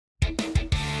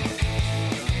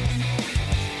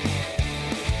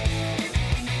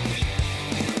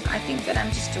but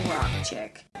I'm just a rock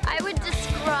chick. I would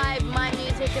describe my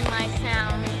music and my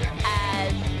sound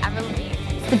as Avril.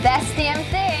 The best damn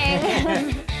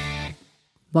thing.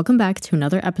 Welcome back to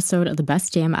another episode of the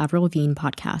Best Damn Avril Lavigne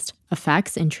podcast, a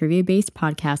facts and trivia-based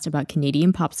podcast about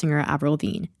Canadian pop singer Avril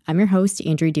Lavigne. I'm your host,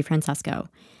 Andrea DeFrancesco.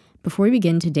 Before we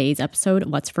begin today's episode,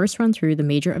 let's first run through the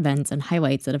major events and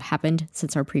highlights that have happened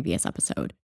since our previous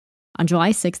episode. On July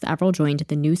 6th, Avril joined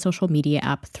the new social media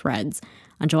app Threads.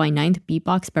 On July 9th,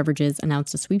 Beatbox Beverages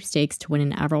announced a sweepstakes to win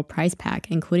an Avril prize pack,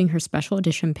 including her special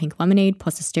edition pink lemonade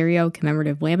plus a stereo,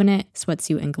 commemorative laminate,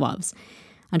 sweatsuit, and gloves.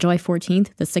 On July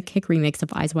 14th, the Sick Kick remix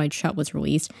of Eyes Wide Shut was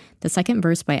released. The second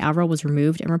verse by Avril was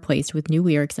removed and replaced with new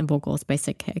lyrics and vocals by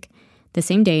Sick Kick. The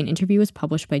same day, an interview was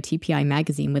published by TPI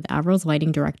magazine with Avril's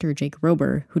lighting director Jake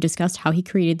Rober, who discussed how he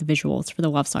created the visuals for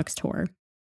the Love Sucks tour.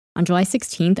 On July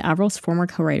 16th, Avril's former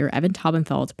co-writer Evan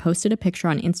Taubenfeld posted a picture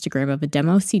on Instagram of a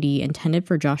demo CD intended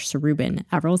for Josh Sarubin,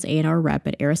 Avril's A&R rep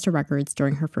at Arista Records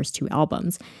during her first two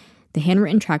albums. The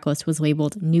handwritten tracklist was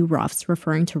labeled New Roughs,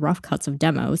 referring to rough cuts of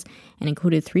demos, and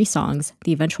included 3 songs,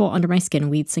 the eventual Under My Skin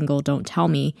lead single Don't Tell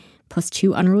Me, plus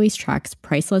 2 unreleased tracks,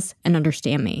 Priceless and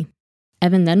Understand Me.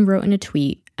 Evan then wrote in a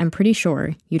tweet, "I'm pretty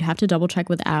sure, you'd have to double check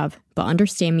with Av, but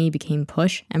Understand Me became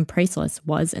Push and Priceless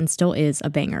was and still is a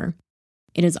banger."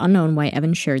 It is unknown why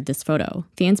Evan shared this photo.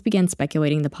 Fans began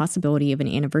speculating the possibility of an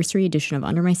anniversary edition of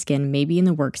Under My Skin may be in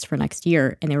the works for next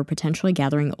year, and they were potentially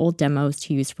gathering old demos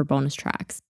to use for bonus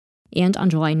tracks. And on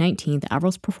July 19th,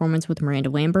 Avril's performance with Miranda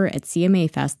Lambert at CMA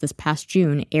Fest this past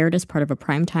June aired as part of a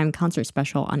primetime concert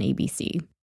special on ABC.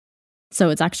 So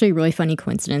it's actually a really funny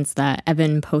coincidence that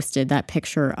Evan posted that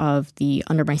picture of the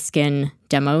Under My Skin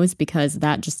demos, because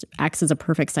that just acts as a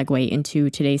perfect segue into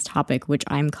today's topic, which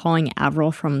I'm calling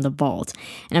Avril from the Vault.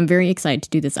 And I'm very excited to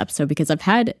do this episode because I've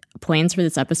had plans for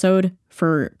this episode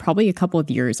for probably a couple of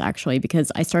years, actually,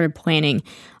 because I started planning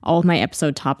all of my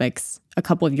episode topics a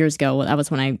couple of years ago. That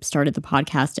was when I started the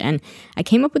podcast, and I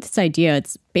came up with this idea.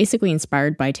 It's basically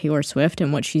inspired by Taylor Swift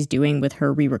and what she's doing with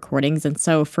her re-recordings. And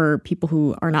so for people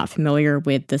who are not familiar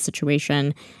with the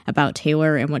situation about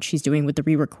Taylor and what she's doing with the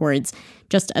re-records,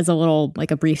 just as a little,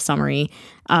 like a brief summary,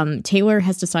 Taylor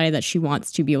has decided that she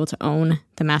wants to be able to own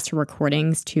the master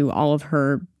recordings to all of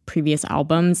her previous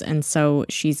albums. And so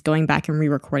she's going back and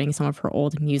re-recording some of her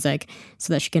old music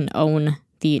so that she can own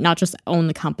not just own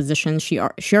the compositions. She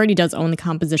already does own the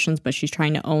compositions, but she's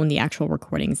trying to own the actual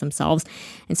recordings themselves.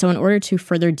 And so in order to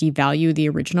further devalue the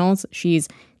originals, she's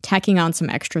tacking on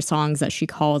some extra songs that she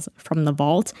calls From the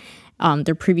Vault.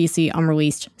 They're previously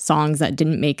unreleased songs that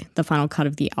didn't make the final cut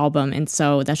of the album. And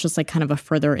so that's just like kind of a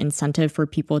further incentive for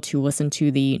people to listen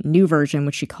to the new version,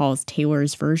 which she calls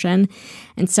Taylor's version.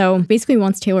 And so basically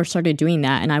once Taylor started doing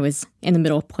that, and I was in the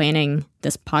middle of planning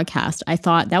this podcast, I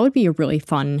thought that would be a really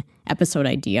fun episode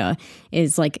idea,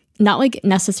 is like, not like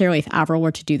necessarily if Avril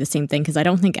were to do the same thing, because I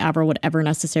don't think Avril would ever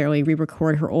necessarily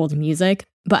re-record her old music.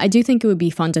 But I do think it would be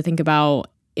fun to think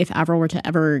about if Avril were to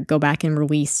ever go back and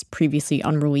release previously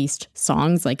unreleased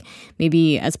songs, like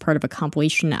maybe as part of a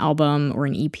compilation album or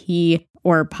an EP,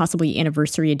 or possibly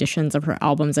anniversary editions of her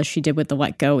albums, as she did with the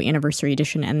Let Go anniversary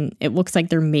edition. And it looks like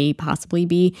there may possibly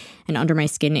be an Under My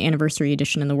Skin anniversary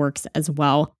edition in the works as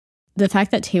well. The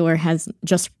fact that Taylor has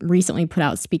just recently put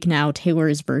out Speak Now,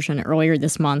 Taylor's version, earlier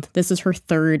this month, this is her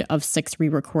third of 6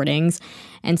 re-recordings.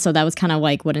 And so that was kind of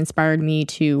like what inspired me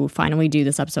to finally do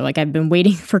this episode. Like, I've been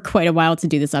waiting for quite a while to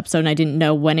do this episode, and I didn't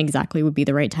know when exactly would be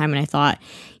the right time. And I thought,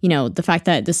 the fact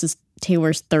that this is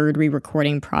Taylor's third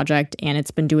re-recording project and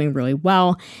it's been doing really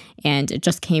well and it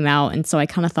just came out. And so I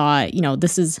kind of thought,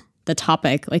 this is the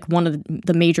topic, like one of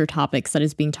the major topics that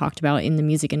is being talked about in the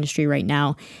music industry right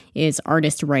now is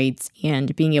artist rights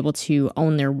and being able to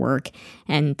own their work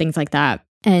and things like that.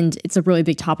 And it's a really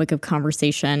big topic of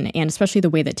conversation, and especially the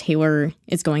way that Taylor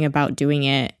is going about doing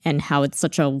it and how it's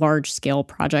such a large scale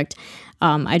project.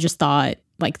 I just thought,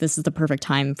 like, this is the perfect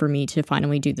time for me to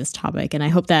finally do this topic. And I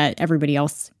hope that everybody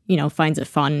else, finds it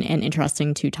fun and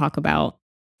interesting to talk about.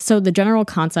 So the general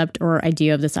concept or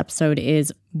idea of this episode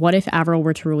is, what if Avril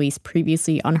were to release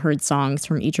previously unheard songs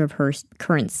from each of her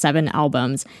current 7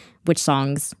 albums? Which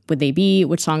songs would they be?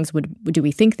 Which songs do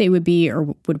we think they would be,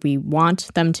 or would we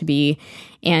want them to be?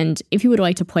 And if you would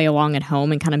like to play along at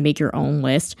home and kind of make your own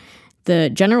list,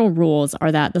 the general rules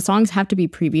are that the songs have to be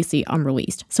previously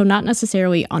unreleased. So not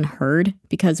necessarily unheard,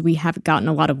 because we have gotten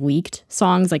a lot of leaked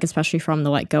songs, like especially from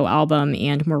the Let Go album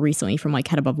and more recently from like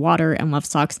Head Above Water and Love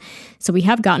Sucks. So we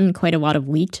have gotten quite a lot of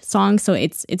leaked songs. So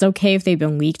it's okay if they've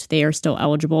been leaked. They are still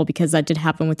eligible, because that did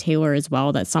happen with Taylor as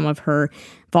well, that some of her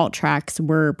vault tracks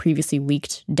were previously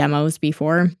leaked demos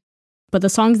before. But the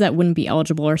songs that wouldn't be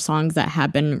eligible are songs that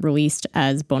have been released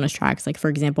as bonus tracks. Like, for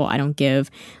example, I Don't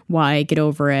Give, Why, Get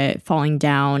Over It, Falling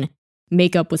Down.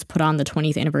 Makeup was put on the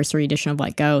 20th anniversary edition of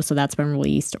Let Go, so that's been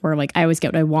released. Or like I Always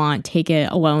Get What I Want, Take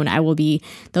It, Alone, I Will Be.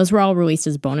 Those were all released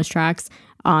as bonus tracks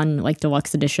on like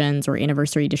deluxe editions or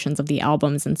anniversary editions of the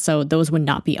albums. And so those would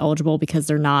not be eligible because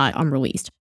they're not unreleased.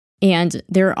 And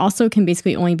there also can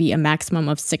basically only be a maximum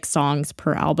of 6 songs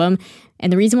per album.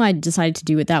 And the reason why I decided to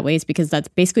do it that way is because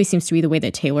that basically seems to be the way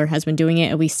that Taylor has been doing it,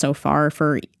 at least so far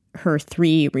for her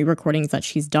 3 re-recordings that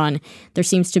she's done. There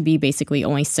seems to be basically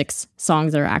only 6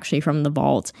 songs that are actually from the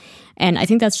vault. And I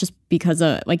think that's just because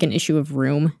of like an issue of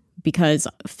room, because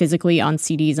physically on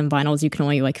CDs and vinyls, you can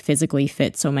only like physically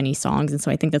fit so many songs. And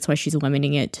so I think that's why she's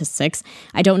limiting it to 6.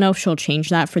 I don't know if she'll change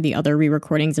that for the other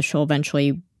re-recordings, if she'll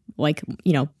eventually like,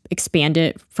 you know, expand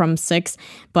it from 6.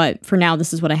 But for now,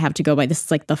 this is what I have to go by. This is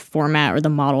like the format or the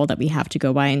model that we have to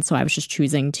go by. And so I was just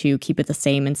choosing to keep it the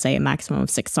same and say a maximum of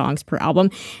 6 songs per album.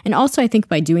 And also I think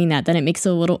by doing that, then it makes it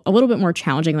a little bit more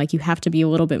challenging. Like you have to be a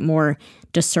little bit more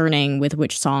discerning with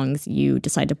which songs you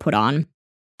decide to put on.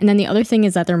 And then the other thing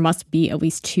is that there must be at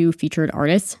least 2 featured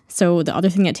artists. So the other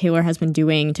thing that Taylor has been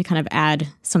doing to kind of add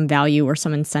some value or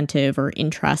some incentive or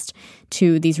interest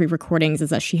to these re-recordings is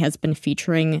that she has been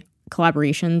featuring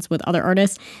collaborations with other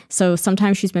artists. So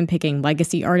sometimes she's been picking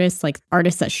legacy artists, like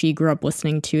artists that she grew up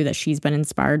listening to, that she's been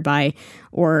inspired by,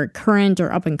 or current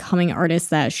or up and coming artists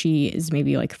that she is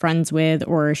maybe like friends with,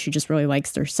 or she just really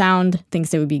likes their sound,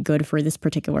 thinks they would be good for this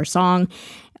particular song.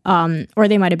 Or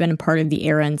they might have been a part of the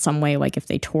era in some way, like if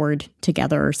they toured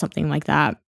together or something like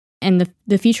that. And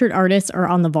the featured artists are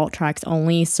on the vault tracks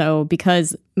only. So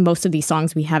because most of these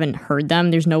songs, we haven't heard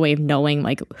them, there's no way of knowing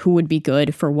like who would be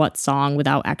good for what song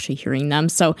without actually hearing them.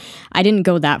 So I didn't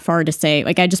go that far to say,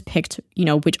 like I just picked, you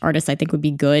know, which artists I think would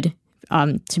be good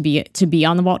to be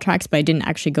on the vault tracks, but I didn't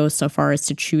actually go so far as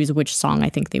to choose which song I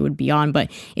think they would be on.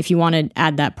 But if you want to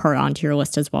add that part onto your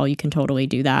list as well, you can totally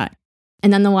do that.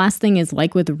 And then the last thing is,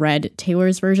 like with Red,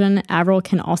 Taylor's version, Avril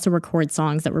can also record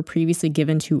songs that were previously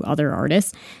given to other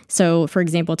artists. So, for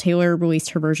example, Taylor released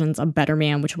her versions of Better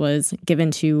Man, which was given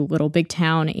to Little Big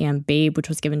Town, and Babe, which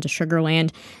was given to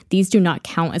Sugarland. These do not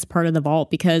count as part of the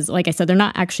vault because, like I said, they're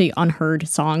not actually unheard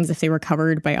songs if they were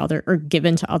covered by other or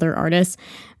given to other artists.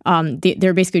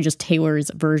 They're basically just Taylor's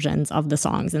versions of the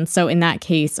songs. And so in that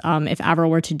case, if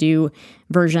Avril were to do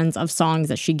versions of songs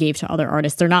that she gave to other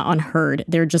artists, they're not unheard.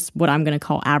 They're just what I'm going to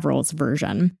call Avril's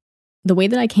version. The way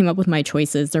that I came up with my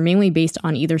choices, they're mainly based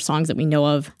on either songs that we know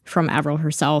of from Avril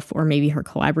herself or maybe her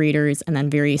collaborators, and then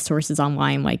various sources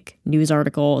online like news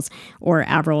articles or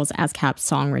Avril's ASCAP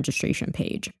song registration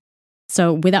page.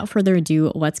 So without further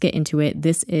ado, let's get into it.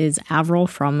 This is Avril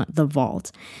from The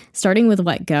Vault. Starting with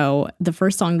Let Go, the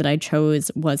first song that I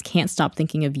chose was Can't Stop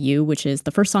Thinking of You, which is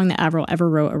the first song that Avril ever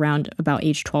wrote around about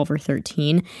age 12 or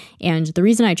 13. And the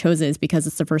reason I chose it is because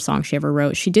it's the first song she ever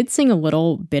wrote. She did sing a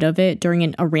little bit of it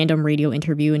during a random radio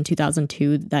interview in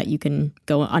 2002 that you can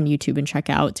go on YouTube and check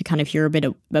out to kind of hear a bit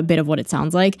of what it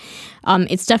sounds like.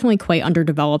 It's definitely quite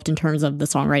underdeveloped in terms of the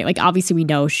songwriting. Like obviously we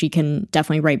know she can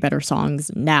definitely write better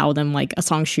songs now than like a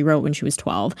song she wrote when she was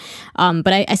 12.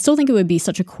 But I still think it would be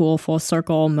such a cool full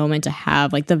circle moment to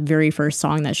have like the very first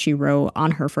song that she wrote on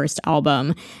her first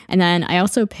album. And then I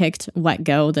also picked Let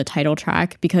Go, the title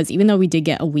track, because even though we did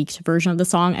get a leaked version of the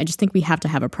song, I just think we have to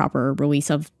have a proper release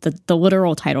of the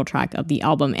literal title track of the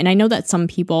album. And I know that some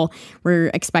people were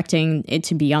expecting it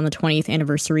to be on the 20th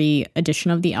anniversary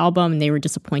edition of the album, and they were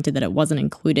disappointed that it wasn't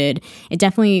included. It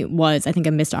definitely was, I think,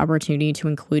 a missed opportunity to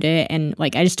include it. And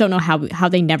like, I just don't know how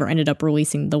they never ended up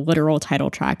releasing the literal title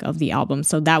track of the album.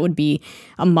 So that would be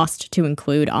a must to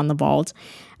include on the vault.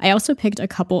 I also picked a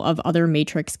couple of other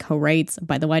Matrix co-writes,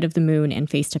 By the Light of the Moon and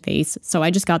Face to Face. So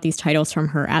I just got these titles from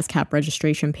her ASCAP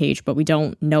registration page, but we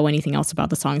don't know anything else about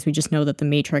the songs. We just know that the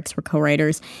Matrix were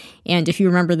co-writers. And if you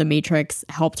remember, the Matrix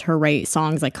helped her write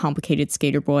songs like Complicated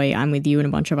Skater Boy, I'm With You, and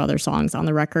a bunch of other songs on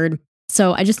the record.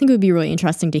 So I just think it would be really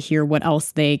interesting to hear what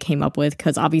else they came up with,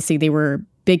 because obviously they were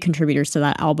big contributors to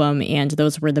that album, and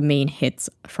those were the main hits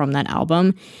from that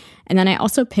album. And then I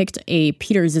also picked a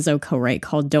Peter Zizzo co-write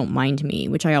called Don't Mind Me,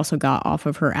 which I also got off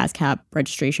of her ASCAP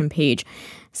registration page.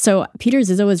 So Peter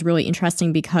Zizzo is really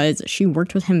interesting because she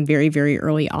worked with him very, very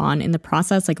early on in the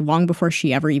process, like long before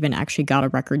she ever even actually got a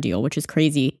record deal, which is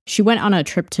crazy. She went on a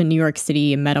trip to New York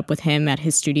City and met up with him at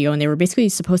his studio, and they were basically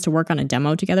supposed to work on a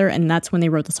demo together, and that's when they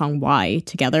wrote the song Why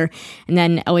together. And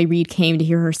then L.A. Reid came to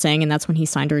hear her sing, and that's when he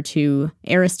signed her to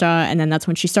Arista, and then that's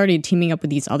when she started teaming up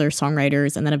with these other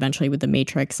songwriters, and then eventually with the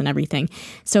Matrix and everything.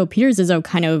 So Peter Zizzo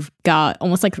kind of got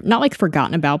almost like, not like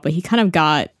forgotten about, but he kind of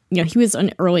got he was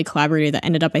an early collaborator that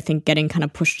ended up, I think, getting kind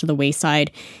of pushed to the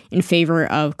wayside in favor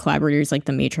of collaborators like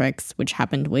The Matrix, which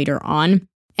happened later on.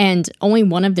 And only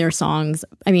one of their songs,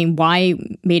 Why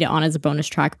made it on as a bonus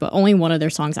track, but only one of their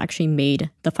songs actually made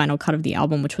the final cut of the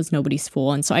album, which was Nobody's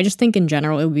Fool. And so I just think in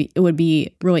general, it would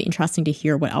be really interesting to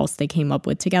hear what else they came up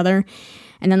with together.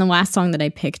 And then the last song that I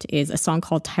picked is a song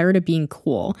called Tired of Being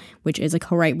Cool, which is a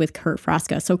co-write with Kurt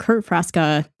Fraska. So Kurt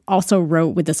Fraska also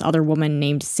wrote with this other woman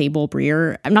named Sable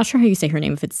Breer. I'm not sure how you say her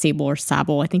name, if it's Sable or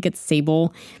Sable. I think it's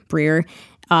Sable Breer.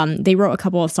 They wrote a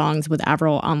couple of songs with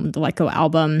Avril on the Let Go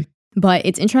album. But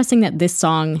it's interesting that this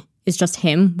song is just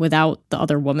him without the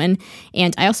other woman.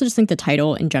 And I also just think the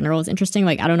title in general is interesting.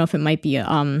 Like, I don't know if it might be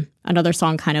another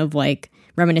song kind of like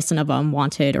reminiscent of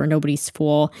Wanted or Nobody's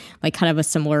Fool, like kind of a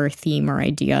similar theme or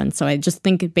idea. And so I just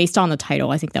think based on the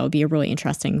title, I think that would be a really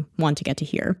interesting one to get to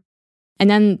hear. And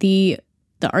then the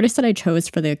artist that I chose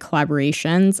for the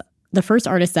collaborations, the first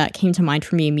artist that came to mind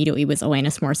for me immediately was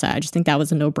Alanis Morissette. I just think that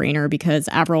was a no-brainer because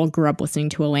Avril grew up listening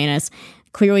to Alanis.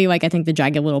 Clearly, like, I think the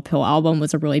Jagged Little Pill album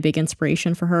was a really big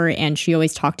inspiration for her, and she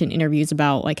always talked in interviews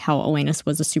about like how Alanis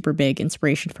was a super big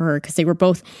inspiration for her because they were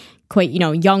both quite,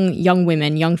 young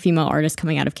women, young female artists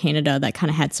coming out of Canada that kind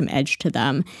of had some edge to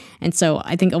them. And so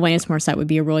I think Alanis Morissette would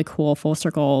be a really cool full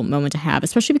circle moment to have,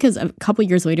 especially because a couple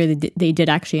years later, they did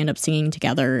actually end up singing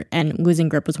together, and Losing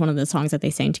Grip was one of the songs that they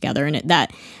sang together. And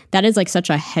that is like such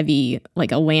a heavy,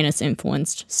 like Alanis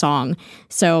influenced song.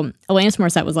 So Alanis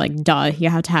Morissette was like, duh, you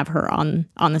have to have her on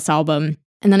this album.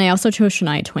 And then I also chose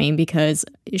Shania Twain because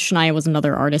Shania was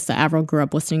another artist that Avril grew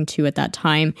up listening to at that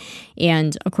time.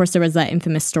 And of course, there was that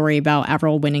infamous story about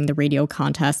Avril winning the radio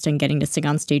contest and getting to sing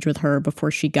on stage with her before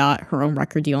she got her own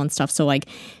record deal and stuff. So like,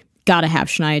 gotta have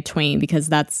Shania Twain because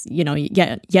that's,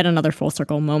 yet another full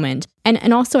circle moment.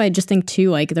 And also I just think too,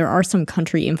 like there are some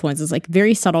country influences, like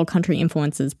very subtle country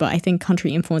influences, but I think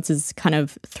country influences kind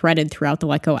of threaded throughout the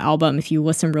Let Go album if you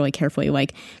listen really carefully,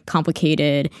 like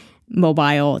Complicated,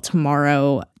 Mobile,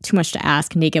 Tomorrow, Too Much to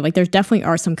Ask, Naked. Like there definitely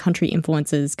are some country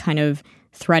influences kind of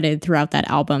threaded throughout that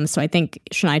album. So I think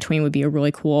Shania Twain would be a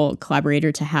really cool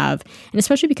collaborator to have. And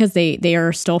especially because they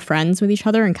are still friends with each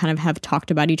other and kind of have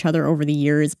talked about each other over the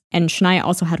years. And Shania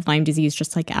also had Lyme disease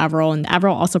just like Avril. And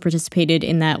Avril also participated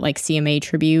in that like CMA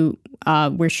tribute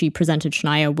where she presented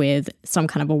Shania with some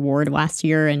kind of award last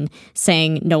year and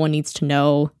sang No One Needs to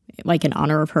Know, like in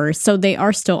honor of her. So they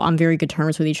are still on very good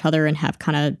terms with each other and have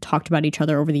kind of talked about each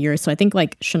other over the years. So I think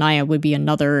like Shania would be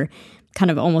another kind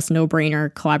of almost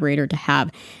no-brainer collaborator to have.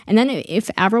 And then if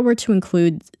Avril were to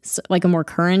include like a more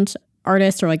current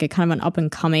artist or like a kind of an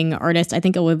up-and-coming artist, I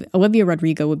think Olivia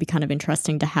Rodrigo would be kind of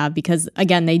interesting to have because,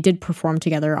 again, they did perform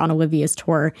together on Olivia's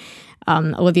tour.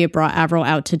 Olivia brought Avril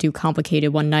out to do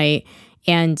Complicated one night.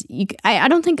 And I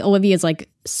don't think Olivia is like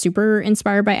super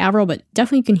inspired by Avril, but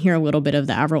definitely you can hear a little bit of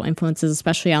the Avril influences,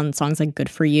 especially on songs like Good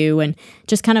For You and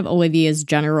just kind of Olivia's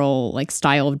general like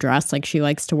style of dress. Like she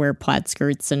likes to wear plaid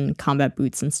skirts and combat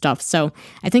boots and stuff. So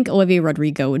I think Olivia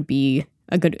Rodrigo would be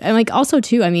a good, and like also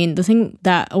too, the thing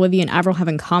that Olivia and Avril have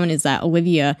in common is that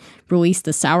Olivia released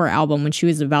the Sour album when she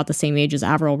was about the same age as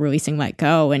Avril releasing Let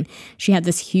Go. And she had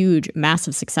this huge,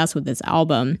 massive success with this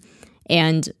album.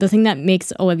 And the thing that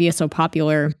makes Olivia so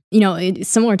popular, it's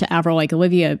similar to Avril, like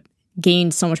Olivia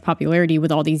gained so much popularity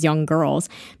with all these young girls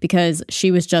because she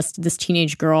was just this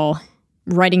teenage girl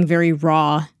writing very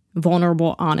raw,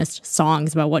 vulnerable, honest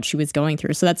songs about what she was going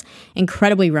through. So that's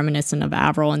incredibly reminiscent of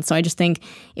Avril. And so I just think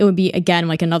it would be, again,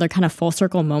 like another kind of full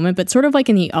circle moment, but sort of like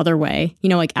in the other way,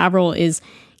 like Avril is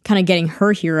kind of getting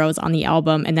her heroes on the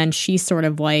album. And then she's sort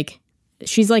of like,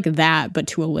 she's like that, but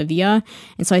to Olivia.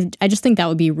 And so I just think that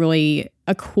would be really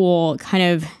a cool kind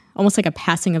of almost like a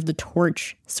passing of the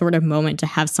torch sort of moment to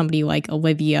have somebody like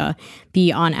Olivia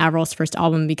be on Avril's first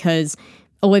album because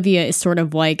Olivia is sort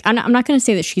of like, I'm not going to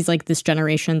say that she's like this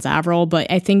generation's Avril,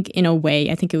 but I think in a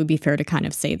way, I think it would be fair to kind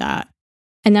of say that.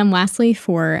 And then lastly,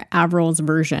 for Avril's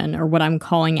version, or what I'm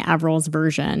calling Avril's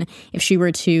version, if she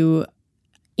were to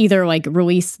either like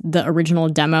release the original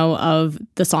demo of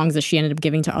the songs that she ended up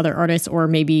giving to other artists, or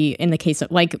maybe in the case of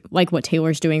like what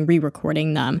Taylor's doing,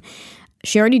 re-recording them.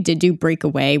 She already did do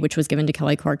Breakaway, which was given to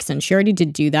Kelly Clarkson. She already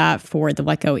did do that for the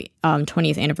Let Go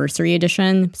 20th anniversary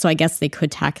edition. So I guess they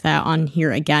could tack that on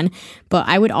here again. But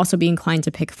I would also be inclined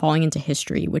to pick Falling Into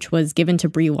History, which was given to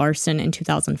Brie Larson in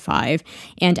 2005.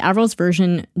 And Avril's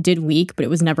version did leak, but it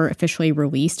was never officially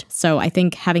released. So I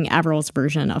think having Avril's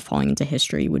version of Falling Into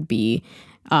History would be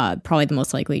probably the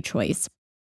most likely choice.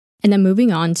 And then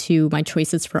moving on to my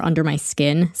choices for Under My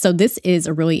Skin. So this is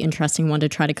a really interesting one to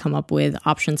try to come up with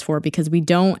options for because we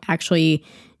don't actually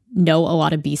know a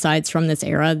lot of B-sides from this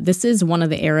era. This is one of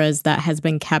the eras that has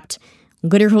been kept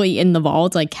literally in the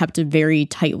vault, like kept it very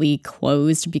tightly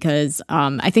closed because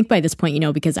I think by this point,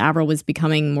 because Avril was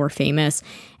becoming more famous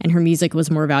and her music was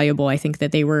more valuable, I think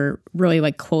that they were really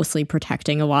like closely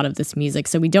protecting a lot of this music.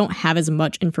 So we don't have as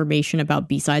much information about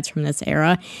B-sides from this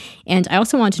era. And I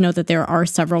also want to note that there are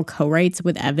several co-writes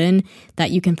with Evan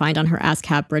that you can find on her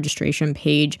ASCAP registration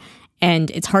page.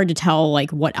 And it's hard to tell like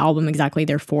what album exactly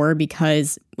they're for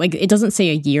because like it doesn't say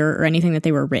a year or anything that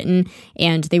they were written.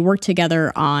 And they worked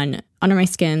together on Under My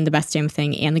Skin, The Best Damn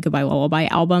Thing, and the Goodbye Lullaby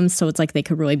albums. So it's like they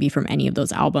could really be from any of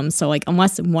those albums. So like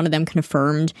unless one of them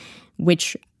confirmed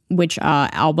which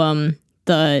album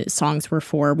the songs were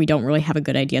for, we don't really have a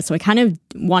good idea. So I kind of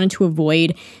wanted to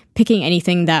avoid picking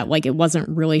anything that like it wasn't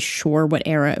really sure what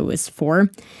era it was for.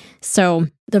 So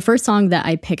the first song that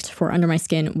I picked for Under My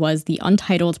Skin was the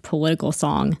untitled political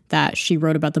song that she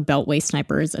wrote about the Beltway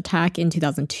snipers attack in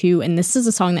 2002. And this is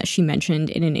a song that she mentioned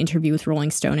in an interview with Rolling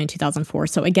Stone in 2004.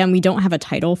 So again, we don't have a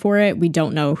title for it. We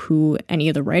don't know who any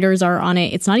of the writers are on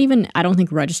it. It's not even, I don't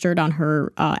think, registered on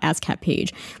her ASCAP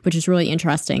page, which is really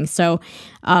interesting. So,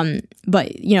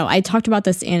 but I talked about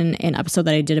this in an episode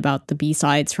that I did about the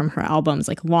B-sides from her albums,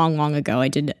 like long ago. I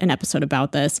did an episode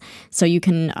about this. So you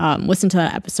can listen to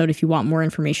that episode if you want more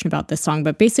information about this song.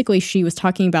 But basically, she was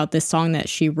talking about this song that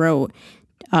she wrote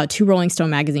to Rolling Stone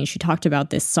magazine. She talked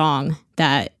about this song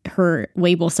that her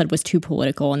label said was too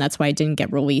political, and that's why it didn't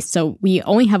get released. So we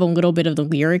only have a little bit of the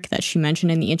lyric that she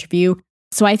mentioned in the interview.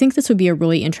 So I think this would be a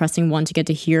really interesting one to get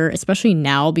to hear, especially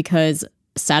now, because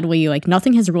sadly, like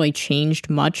nothing has really changed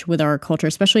much with our culture,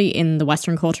 especially in the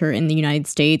Western culture in the United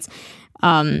States.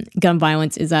 Gun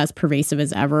violence is as pervasive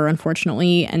as ever,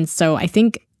 unfortunately. And so I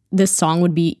think this song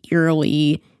would be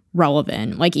eerily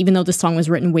relevant. Like, even though this song was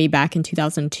written way back in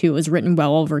 2002, it was written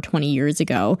well over 20 years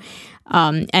ago.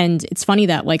 And it's funny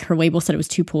that like her label said it was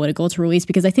too political to release,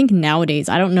 because I think nowadays,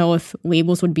 I don't know if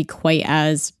labels would be quite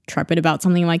as trepid about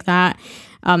something like that.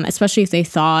 Especially if they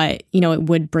thought, it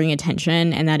would bring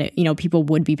attention and that people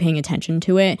would be paying attention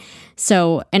to it.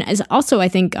 So, and as also, I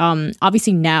think,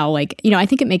 obviously now, like, I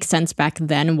think it makes sense back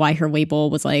then why her label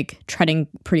was like treading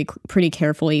pretty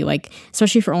carefully, like,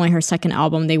 especially for only her second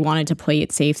album, they wanted to play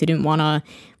it safe. They didn't want to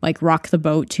like rock the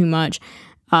boat too much.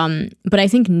 But I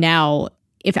think now,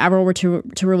 if Avril were to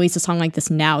release a song like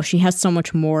this now, she has so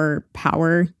much more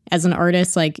power as an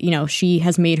artist. Like, she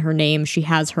has made her name. She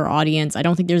has her audience. I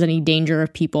don't think there's any danger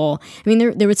of people. I mean,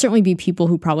 there would certainly be people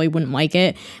who probably wouldn't like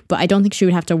it, but I don't think she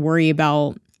would have to worry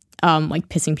about like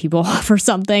pissing people off or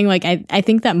something. Like, I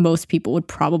think that most people would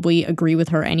probably agree with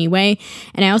her anyway.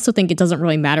 And I also think it doesn't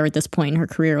really matter at this point in her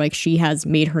career. Like, she has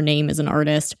made her name as an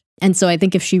artist. And so I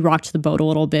think if she rocked the boat a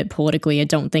little bit politically, I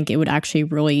don't think it would actually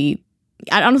really,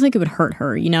 I don't think it would hurt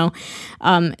her,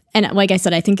 And like I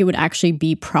said, I think it would actually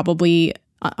be probably,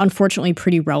 unfortunately,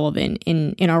 pretty relevant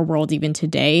in our world even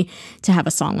today to have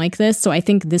a song like this. So I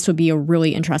think this would be a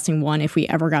really interesting one if we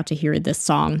ever got to hear this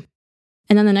song.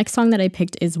 And then the next song that I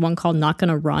picked is one called Not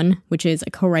Gonna Run, which is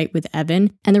a co-write with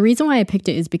Evan. And the reason why I picked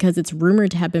it is because it's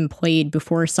rumored to have been played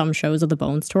before some shows of the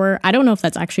Bones Tour. I don't know if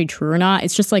that's actually true or not.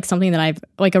 It's just like something that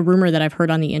like a rumor that I've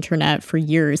heard on the internet for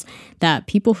years, that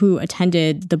people who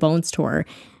attended the Bones Tour,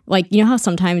 like, how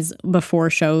sometimes before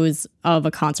shows of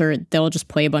a concert, they'll just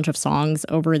play a bunch of songs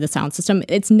over the sound system.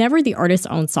 It's never the artist's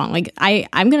own song. Like,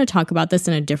 I'm going to talk about this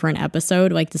in a different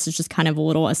episode. Like, this is just kind of a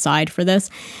little aside for this.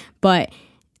 But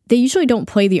they usually don't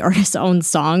play the artist's own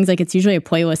songs. Like, it's usually a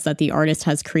playlist that the artist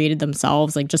has created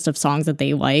themselves, like just of songs that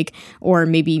they like, or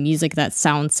maybe music that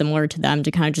sounds similar to them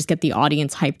to kind of just get the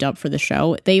audience hyped up for the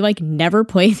show. They like never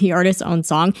play the artist's own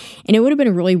song. And it would have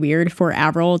been really weird for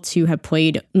Avril to have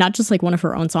played not just like one of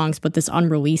her own songs, but this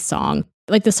unreleased song.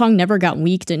 Like, the song never got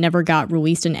leaked. It never got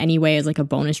released in any way as like a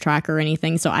bonus track or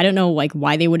anything. So I don't know like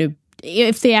why they would have,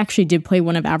 if they actually did play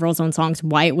one of Avril's own songs,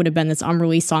 why it would have been this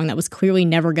unreleased song that was clearly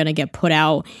never going to get put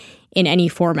out in any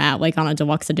format, like on a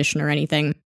deluxe edition or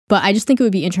anything. But I just think it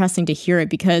would be interesting to hear it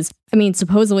because, I mean,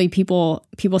 supposedly people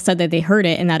said that they heard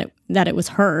it and that it was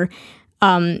her.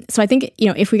 So I think,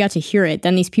 if we got to hear it,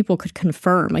 then these people could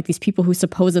confirm, like these people who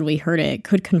supposedly heard it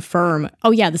could confirm, oh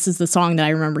yeah, this is the song that I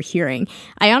remember hearing.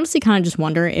 I honestly kind of just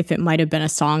wonder if it might have been a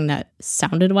song that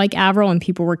sounded like Avril and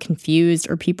people were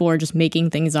confused, or people are just making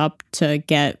things up to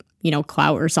get,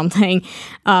 clout or something.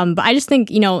 But I just think,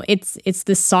 it's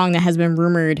this song that has been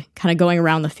rumored kind of going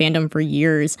around the fandom for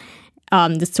years.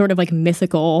 This sort of like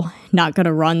mythical Not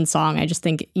Gonna Run song. I just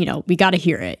think, we got to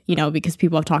hear it, because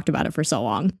people have talked about it for so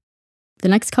long. The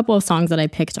next couple of songs that I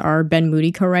picked are Ben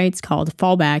Moody co-writes called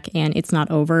Fallback and It's Not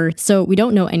Over. So we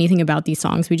don't know anything about these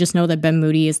songs. We just know that Ben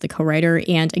Moody is the co-writer.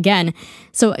 And again,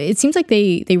 so it seems like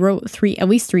they wrote at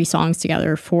least three songs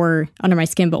together for Under My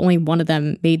Skin, but only one of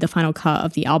them made the final cut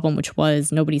of the album, which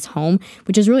was Nobody's Home,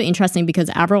 which is really interesting because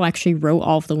Avril actually wrote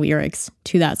all of the lyrics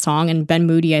to that song. And Ben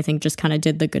Moody, I think, just kind of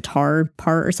did the guitar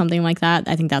part or something like that.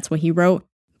 I think that's what he wrote.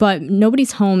 But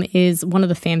Nobody's Home is one of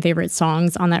the fan favorite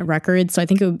songs on that record. So I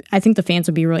think the fans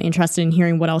would be really interested in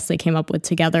hearing what else they came up with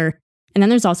together. And then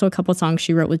there's also a couple songs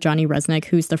she wrote with Johnny Resnick,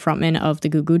 who's the frontman of the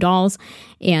Goo Goo Dolls.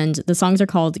 And the songs are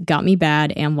called Got Me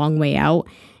Bad and Long Way Out.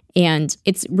 And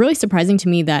it's really surprising to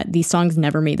me that these songs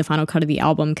never made the final cut of the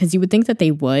album, because you would think that they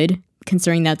would,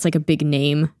 considering that's like a big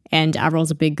name and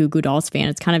Avril's a big Goo Goo Dolls fan.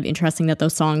 It's kind of interesting that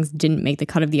those songs didn't make the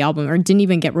cut of the album or didn't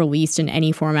even get released in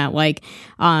any format, like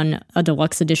on a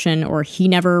deluxe edition, or he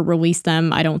never released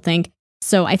them, I don't think.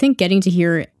 So I think getting to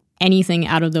hear anything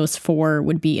out of those four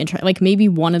would be interesting, like maybe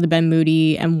one of the Ben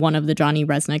Moody and one of the Johnny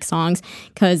Resnick songs,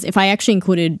 because if I actually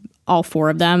included all four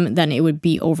of them, then it would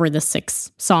be over the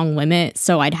 6-song limit.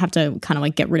 So I'd have to kind of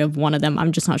like get rid of one of them.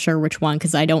 I'm just not sure which one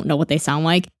because I don't know what they sound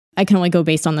like. I can only go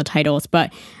based on the titles,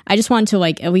 but I just wanted to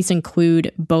like at least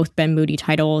include both Ben Moody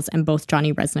titles and both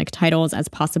Johnny Resnick titles as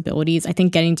possibilities. I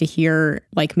think getting to hear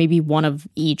like maybe one of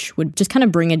each would just kind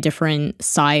of bring a different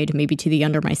side maybe to the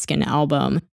Under My Skin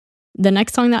album. The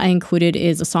next song that I included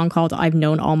is a song called I've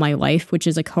Known All My Life, which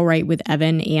is a co-write with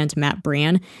Evan and Matt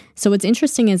Brand. So what's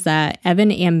interesting is that Evan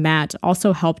and Matt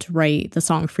also helped write the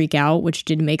song Freak Out, which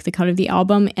did make the cut of the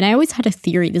album. And I always had a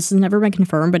theory, this has never been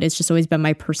confirmed, but it's just always been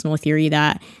my personal theory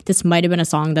that this might have been a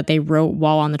song that they wrote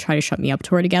while on the Try to Shut Me Up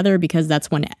tour together, because that's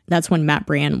when Matt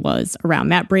Brand was around.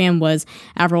 Matt Brand was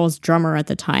Avril's drummer at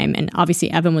the time, and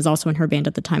obviously Evan was also in her band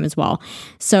at the time as well.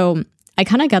 So I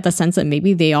kind of got the sense that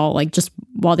maybe they all, like, just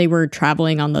while they were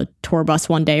traveling on the tour bus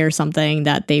one day or something,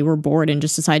 that they were bored and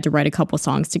just decided to write a couple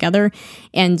songs together.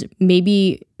 And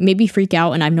maybe Freak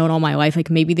Out and I've Known All My Life, like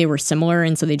maybe they were similar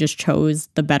and so they just chose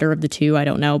the better of the two. I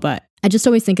don't know, but I just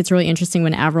always think it's really interesting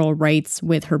when Avril writes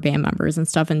with her band members and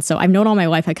stuff. And so I've Known All My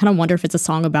Life, I kind of wonder if it's a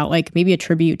song about like maybe a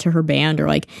tribute to her band, or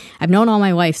like I've known all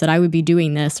my life that I would be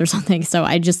doing this or something. So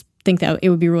I just think that it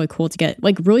would be really cool to get,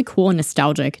 like, really cool and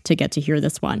nostalgic to get to hear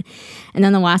this one. And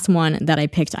then the last one that I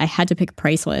picked, I had to pick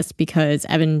Priceless because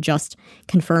Evan just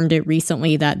confirmed it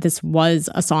recently that this was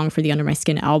a song for the Under My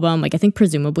Skin album. Like, I think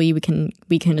presumably we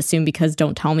can assume because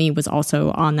Don't Tell Me was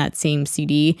also on that same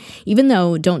CD, even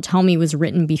though Don't Tell Me was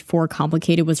written before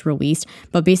Complicated was released.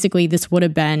 But basically this would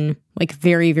have been like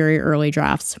very, very early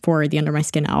drafts for the Under My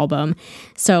Skin album.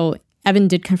 So Evan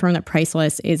did confirm that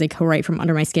Priceless is a co-write from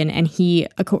Under My Skin, and he,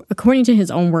 according to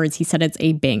his own words, he said it's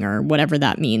a banger, whatever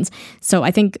that means. So I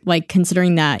think, like,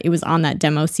 considering that it was on that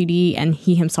demo CD and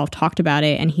he himself talked about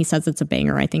it and he says it's a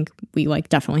banger, I think we, like,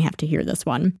 definitely have to hear this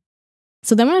one.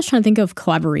 So then when I was trying to think of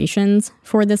collaborations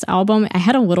for this album, I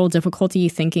had a little difficulty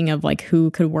thinking of like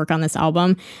who could work on this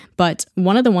album. But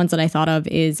one of the ones that I thought of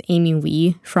is Amy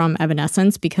Lee from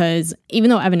Evanescence, because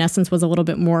even though Evanescence was a little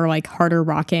bit more like harder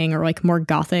rocking or like more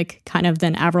gothic kind of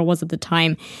than Avril was at the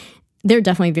time, they're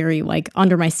definitely very like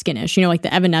Under My Skin-ish. You know, like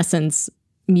the Evanescence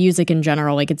music in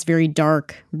general, like it's very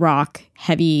dark, rock,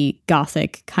 heavy,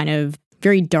 gothic, kind of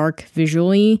very dark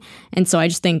visually. And so I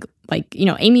just think, like, you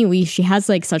know, Amy Lee, she has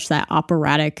like such that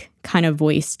operatic kind of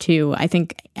voice too. I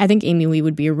think Amy Lee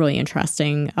would be a really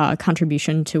interesting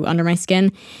contribution to Under My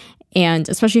Skin, and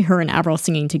especially her and Avril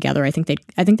singing together. I think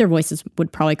their voices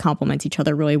would probably complement each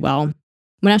other really well.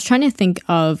 When I was trying to think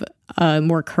of a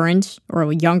more current or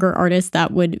a younger artist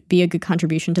that would be a good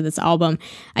contribution to this album,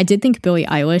 I did think Billie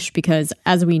Eilish, because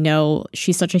as we know,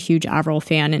 she's such a huge Avril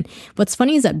fan. And what's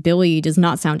funny is that Billie does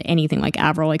not sound anything like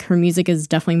Avril. Like, her music is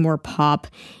definitely more pop,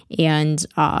 and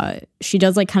she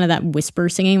does like kind of that whisper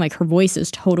singing. Like, her voice is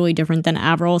totally different than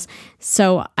Avril's.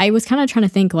 So I was kind of trying to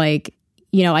think, like,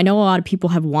 you know, I know a lot of people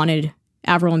have wanted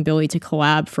Avril and Billie to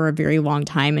collab for a very long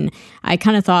time. And I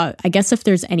kind of thought, I guess if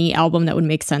there's any album that would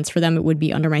make sense for them, it would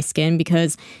be Under My Skin,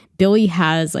 because Billie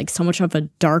has like so much of a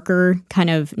darker kind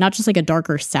of, not just like a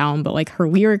darker sound, but like her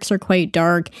lyrics are quite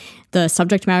dark. The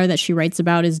subject matter that she writes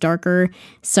about is darker.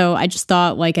 So I just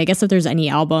thought, like, I guess if there's any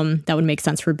album that would make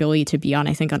sense for Billie to be on,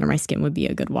 I think Under My Skin would be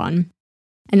a good one.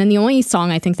 And then the only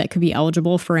song I think that could be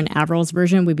eligible for an Avril's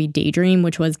version would be Daydream,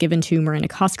 which was given to Miranda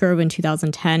Cosgrove in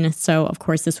 2010. So, of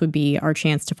course, this would be our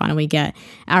chance to finally get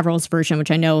Avril's version,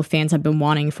 which I know fans have been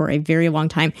wanting for a very long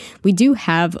time. We do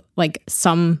have, like,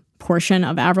 some portion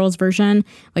of Avril's version,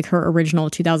 like her original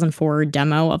 2004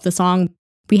 demo of the song.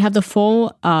 We have the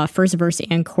full first verse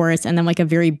and chorus, and then, like, a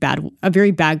very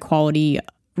bad quality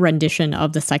rendition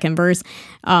of the second verse.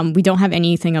 We don't have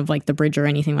anything of like the bridge or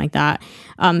anything like that.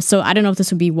 So I don't know if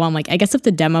this would be one, like, I guess if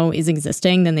the demo is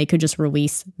existing, then they could just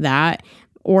release that.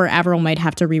 Or Avril might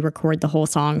have to re-record the whole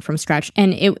song from scratch.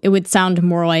 And it would sound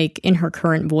more like in her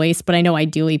current voice, but I know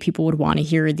ideally people would want to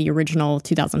hear the original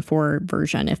 2004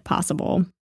 version if possible.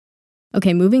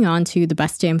 Okay, moving on to The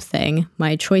Best Damn Thing.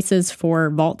 My choices for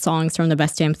vault songs from The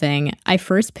Best Damn Thing. I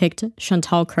first picked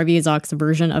Chantal Kreviazuk's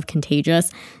version of Contagious.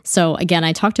 So again,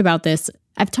 I've talked about this,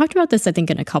 I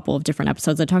think, in a couple of different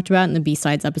episodes. I talked about it in the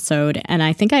B-Sides episode, and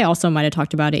I think I also might have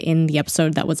talked about it in the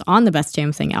episode that was on the Best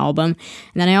Damn Thing album.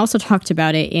 And then I also talked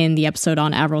about it in the episode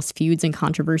on Avril's feuds and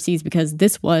controversies, because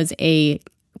this was a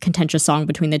contentious song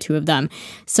between the two of them.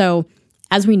 So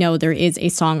as we know, there is a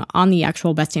song on the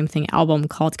actual Best Damn Thing album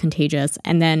called Contagious.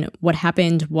 And then what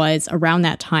happened was around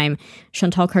that time,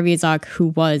 Chantal Kreviazuk, who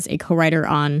was a co-writer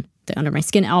on the Under My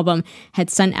Skin album, had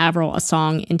sent Avril a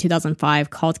song in 2005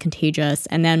 called Contagious.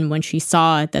 And then when she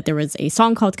saw that there was a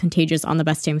song called Contagious on the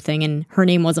Best Damn Thing and her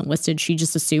name wasn't listed, she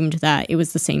just assumed that it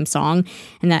was the same song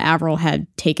and that Avril had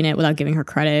taken it without giving her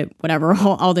credit, whatever,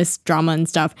 all this drama and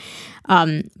stuff.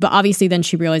 But obviously then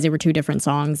she realized they were two different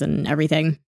songs and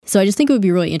everything. So I just think it would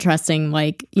be really interesting,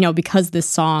 like, you know, because this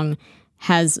song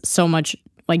has so much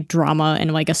like drama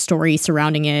and like a story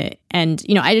surrounding it. And,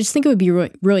 you know, I just think it would be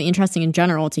really interesting in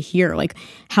general to hear like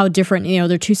how different, you know,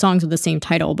 they're two songs with the same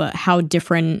title, but how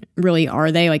different really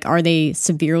are they? Like, are they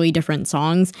severely different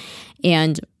songs?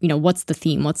 And, you know, what's the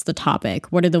theme? What's the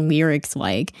topic? What are the lyrics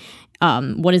like?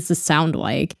 What does the sound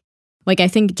like? Like, I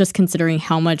think just considering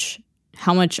how much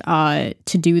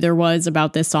to do there was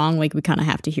about this song, like, we kind of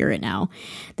have to hear it now.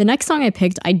 The next song I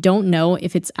picked, I don't know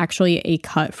if it's actually a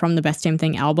cut from the Best Damn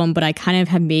Thing album, but I kind of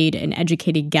have made an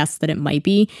educated guess that it might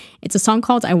be. It's a song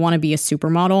called I Want to Be a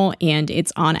Supermodel, and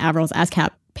it's on Avril's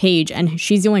ASCAP page, and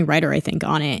she's the only writer, I think,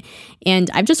 on it. And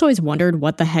I've just always wondered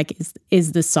what the heck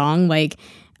is this song. Like,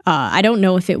 I don't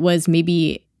know if it was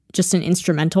maybe just an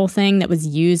instrumental thing that was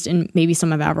used in maybe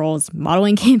some of Avril's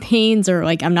modeling campaigns, or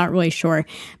like, I'm not really sure.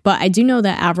 But I do know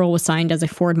that Avril was signed as a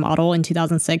Ford model in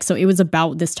 2006. So it was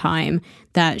about this time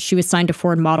that she was signed to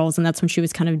Ford Models. And that's when she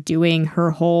was kind of doing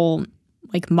her whole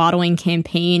like modeling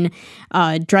campaign,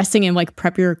 dressing in like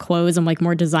preppier clothes and like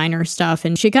more designer stuff.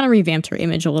 And she kind of revamped her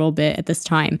image a little bit at this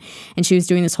time. And she was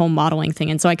doing this whole modeling thing.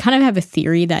 And so I kind of have a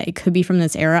theory that it could be from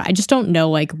this era. I just don't know,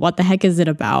 like, what the heck is it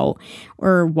about,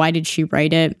 or why did she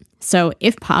write it? So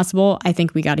if possible, I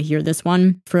think we got to hear this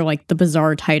one for like the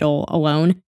bizarre title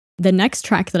alone. The next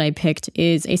track that I picked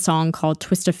is a song called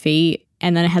Twist of Fate.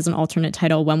 And then it has an alternate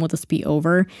title, When Will This Be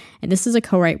Over? And this is a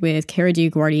co-write with Cara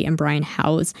DioGuardi and Brian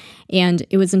Howes. And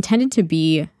it was intended to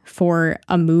be for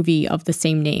a movie of the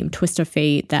same name, Twist of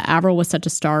Fate, that Avril was set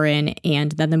to star in,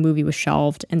 and then the movie was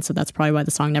shelved. And so that's probably why the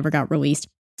song never got released.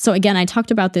 So again, I talked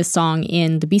about this song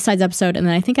in the B-Sides episode, and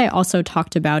then I think I also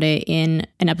talked about it in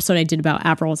an episode I did about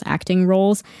Avril's acting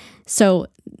roles. So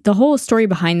the whole story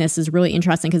behind this is really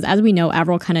interesting because, as we know,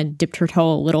 Avril kind of dipped her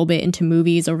toe a little bit into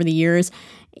movies over the years.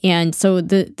 And so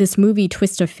this movie,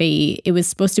 Twist of Fate, it was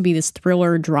supposed to be this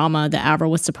thriller drama that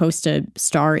Avril was supposed to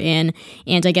star in.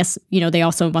 And I guess, you know, they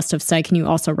also must have said, can you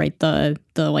also write the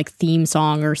like theme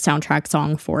song or soundtrack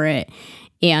song for it?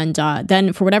 And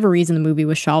then for whatever reason, the movie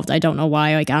was shelved. I don't know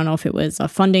why. Like, I don't know if it was a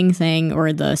funding thing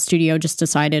or the studio just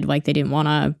decided like they didn't want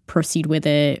to proceed with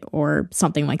it or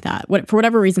something like that. For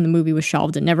whatever reason, the movie was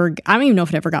shelved. I don't even know if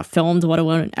it ever got filmed, what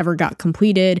it ever got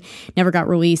completed, never got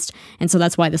released. And so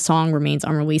that's why the song remains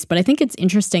unreleased. But I think it's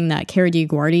interesting that Cara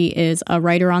DioGuardi is a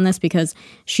writer on this because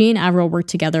she and Avril worked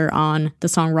together on the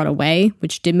song Runaway,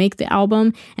 which did make the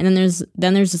album. And then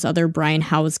there's this other Brian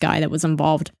Howes guy that was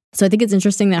involved. So I think it's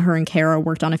interesting that her and Cara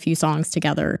worked on a few songs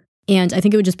together. And I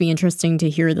think it would just be interesting to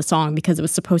hear the song because it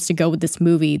was supposed to go with this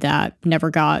movie that never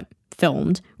got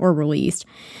filmed or released.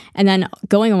 And then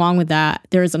going along with that,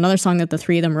 there's another song that the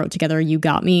three of them wrote together, You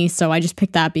Got Me. So I just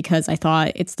picked that because I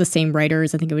thought it's the same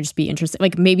writers. I think it would just be interesting.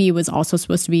 Like, maybe it was also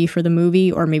supposed to be for the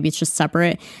movie, or maybe it's just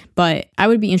separate. But I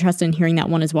would be interested in hearing that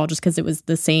one as well, just because it was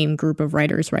the same group of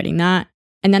writers writing that.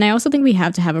 And then I also think we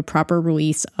have to have a proper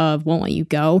release of Won't Let You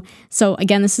Go. So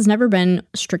again, this has never been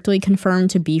strictly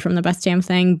confirmed to be from the Best Damn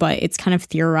Thing, but it's kind of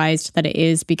theorized that it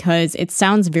is because it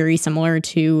sounds very similar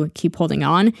to Keep Holding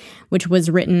On, which was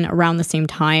written around the same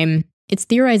time. It's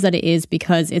theorized that it is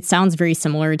because it sounds very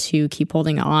similar to Keep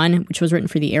Holding On, which was written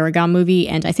for the Aragon movie.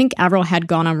 And I think Avril had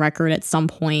gone on record at some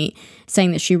point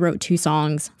saying that she wrote 2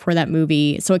 songs for that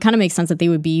movie. So it kind of makes sense that they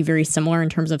would be very similar in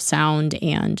terms of sound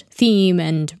and theme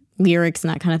and lyrics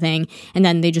and that kind of thing. And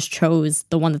then they just chose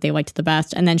the one that they liked the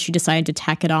best. And then she decided to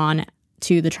tack it on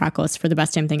to the track list for the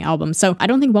Best Damn Thing album. So I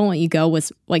don't think Won't Let You Go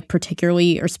was like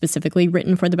particularly or specifically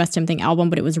written for the Best Damn Thing album,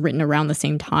 but it was written around the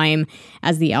same time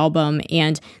as the album.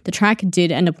 And the track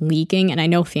did end up leaking. And I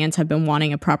know fans have been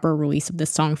wanting a proper release of this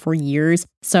song for years.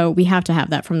 So we have to have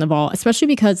that from the vault, especially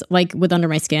because like with Under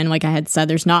My Skin, like I had said,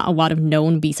 there's not a lot of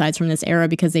known B-sides from this era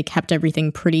because they kept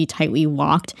everything pretty tightly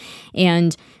locked.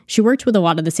 And she worked with a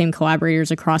lot of the same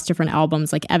collaborators across different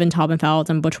albums like Evan Taubenfeld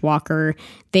and Butch Walker.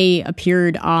 They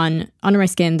appeared on Under My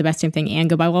Skin, The Best Damn Thing, and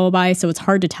Goodbye Lullaby. So it's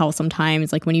hard to tell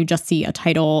sometimes, like when you just see a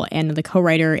title and the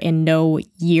co-writer and no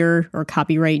year or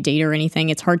copyright date or anything,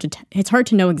 it's hard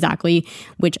to know exactly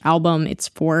which album it's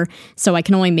for. So I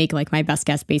can only make like my best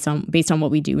guess based on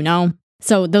what we do know.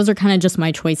 So those are kind of just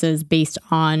my choices based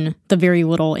on the very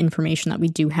little information that we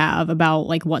do have about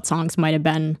like what songs might have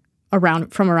been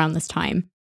around this time.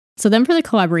 So then for the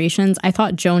collaborations, I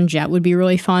thought Joan Jett would be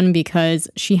really fun because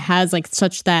she has like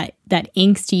such that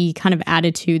angsty kind of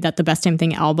attitude that the Best Damn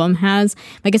Thing album has.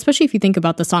 Like, especially if you think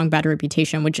about the song Bad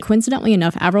Reputation, which coincidentally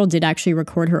enough, Avril did actually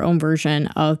record her own version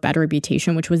of Bad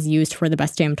Reputation, which was used for the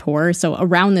Best Damn tour. So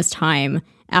around this time,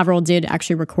 Avril did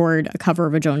actually record a cover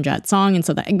of a Joan Jett song. And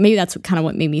so that maybe that's kind of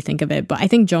what made me think of it. But I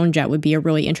think Joan Jett would be a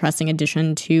really interesting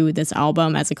addition to this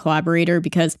album as a collaborator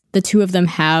because the two of them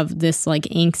have this like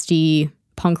angsty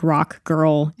punk rock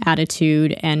girl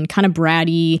attitude and kind of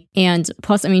bratty. And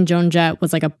plus, I mean, Joan Jett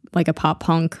was like a pop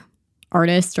punk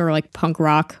artist or like punk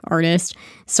rock artist.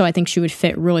 So I think she would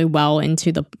fit really well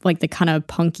into the kind of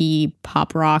punky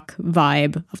pop rock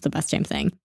vibe of the Best Damn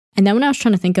Thing. And then when I was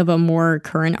trying to think of a more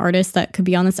current artist that could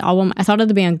be on this album, I thought of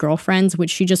the band Girlfriends, which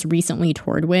she just recently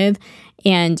toured with.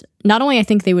 And not only I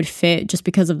think they would fit just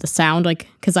because of the sound, like,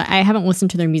 because I haven't listened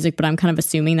to their music, but I'm kind of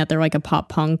assuming that they're like a pop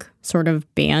punk sort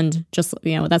of band. Just,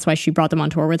 you know, that's why she brought them on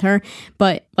tour with her.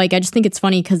 But like, I just think it's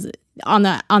funny because on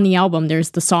the album, there's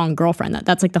the song Girlfriend.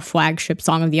 That's like the flagship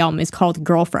song of the album is called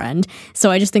Girlfriend.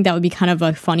 So I just think that would be kind of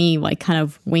a funny, like kind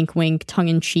of wink, wink, tongue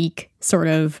in cheek sort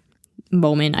of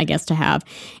moment, I guess, to have.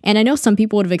 And I know some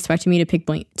people would have expected me to pick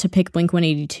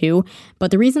Blink-182,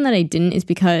 but the reason that I didn't is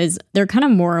because they're kind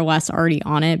of more or less already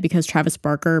on it because Travis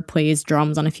Barker plays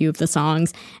drums on a few of the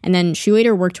songs. And then she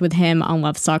later worked with him on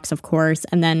Love Sucks, of course,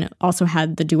 and then also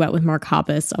had the duet with Mark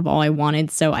Hoppus of All I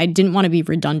Wanted. So I didn't want to be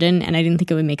redundant, and I didn't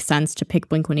think it would make sense to pick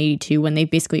Blink-182 when they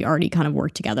basically already kind of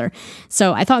worked together.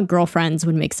 So I thought Girlfriends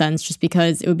would make sense just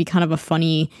because it would be kind of a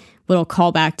funny little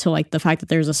callback to like the fact that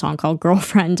there's a song called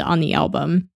Girlfriend on the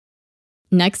album.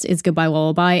 Next is Goodbye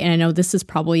Lullaby, and I know this is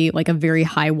probably like a very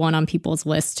high one on people's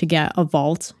list to get a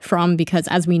vault from because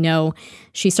as we know,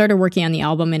 she started working on the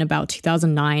album in about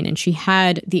 2009 and she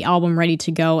had the album ready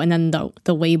to go, and then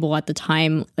the label at the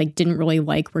time like didn't really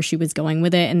like where she was going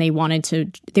with it, and they wanted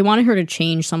her to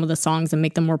change some of the songs and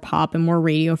make them more pop and more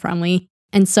radio friendly.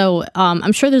 And so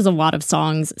I'm sure there's a lot of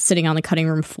songs sitting on the cutting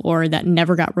room floor that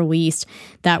never got released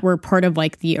that were part of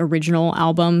like the original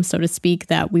album, so to speak,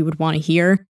 that we would want to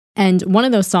hear. And one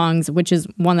of those songs, which is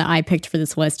one that I picked for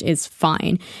this list, is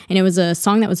Fine. And it was a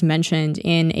song that was mentioned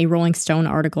in a Rolling Stone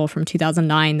article from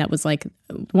 2009 that was like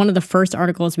one of the first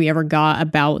articles we ever got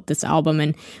about this album.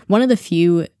 And one of the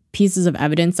few pieces of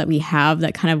evidence that we have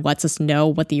that kind of lets us know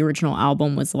what the original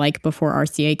album was like before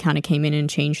RCA kind of came in and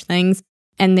changed things.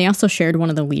 And they also shared one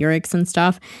of the lyrics and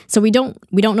stuff. So we don't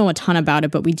know a ton about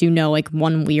it, but we do know like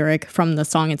one lyric from the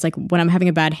song. It's like, when I'm having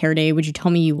a bad hair day, would you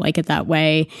tell me you like it that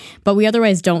way? But we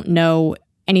otherwise don't know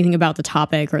anything about the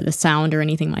topic or the sound or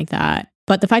anything like that.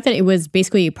 But the fact that it was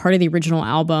basically part of the original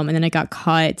album and then it got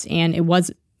cut and it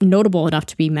was notable enough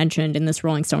to be mentioned in this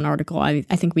Rolling Stone article, I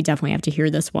think we definitely have to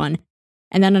hear this one.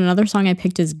 And then another song I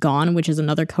picked is Gone, which is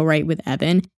another co-write with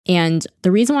Evan. And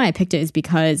the reason why I picked it is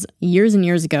because years and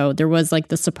years ago, there was like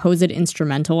the supposed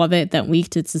instrumental of it that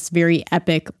leaked. It's this very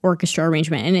epic orchestra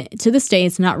arrangement. And to this day,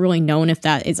 it's not really known if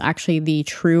that is actually the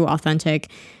true, authentic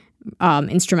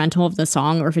instrumental of the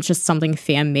song or if it's just something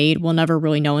fan made. We'll never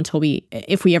really know until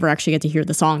if we ever actually get to hear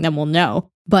the song, then we'll know.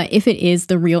 But if it is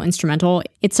the real instrumental,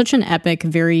 it's such an epic,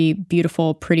 very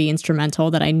beautiful, pretty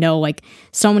instrumental that I know like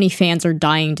so many fans are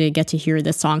dying to get to hear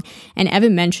this song. And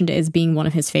Evan mentioned it as being one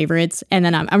of his favorites. And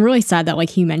then I'm really sad that like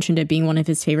he mentioned it being one of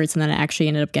his favorites and then it actually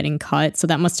ended up getting cut. So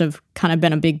that must have kind of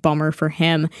been a big bummer for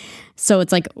him. So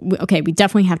it's like, okay, we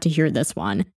definitely have to hear this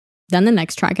one. Then the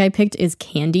next track I picked is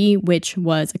Candy, which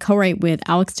was a co-write with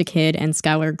Alex da Kid and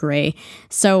Skylar Grey.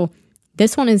 So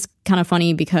This one is kind of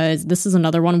funny because this is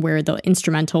another one where the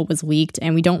instrumental was leaked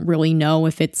and we don't really know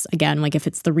if it's, again, like if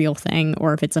it's the real thing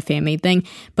or if it's a fan-made thing.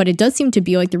 But it does seem to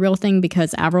be like the real thing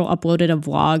because Avril uploaded a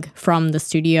vlog from the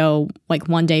studio like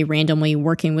one day randomly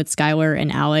working with Skylar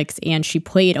and Alex, and she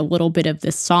played a little bit of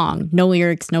this song. No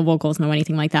lyrics, no vocals, no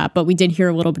anything like that. But we did hear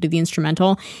a little bit of the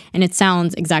instrumental, and it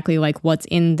sounds exactly like what's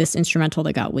in this instrumental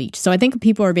that got leaked. So I think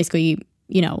people are basically,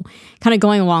 kind of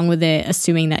going along with it,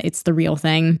 assuming that it's the real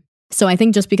thing. So I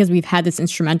think just because we've had this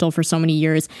instrumental for so many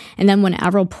years, and then when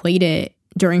Avril played it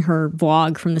during her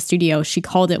vlog from the studio, she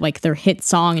called it like their hit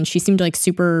song, and she seemed like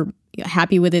super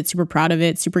happy with it, super proud of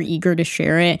it, super eager to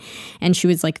share it, and she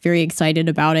was like very excited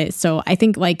about it. So I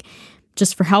think like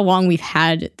just for how long we've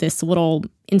had this little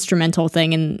instrumental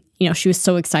thing, and she was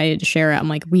so excited to share it, I'm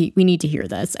like, we need to hear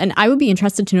this. And I would be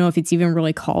interested to know if it's even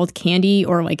really called Candy,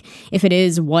 or like if it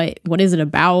is, what is it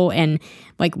about, and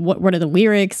like what are the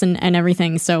lyrics and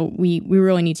everything. So we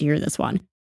really need to hear this one.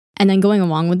 And then going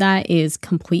along with that is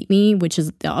Complete Me, which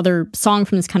is the other song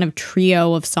from this kind of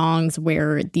trio of songs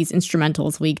where these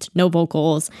instrumentals leaked, no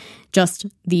vocals, just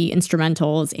the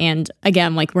instrumentals. And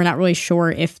again, like we're not really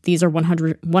sure if these are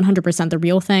 100% the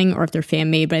real thing or if they're fan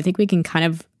made, but I think we can kind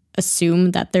of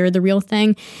assume that they're the real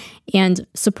thing. And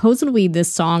supposedly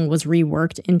this song was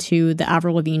reworked into the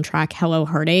Avril Lavigne track Hello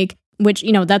Heartache, which,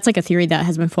 that's like a theory that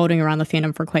has been floating around the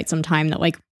fandom for quite some time, that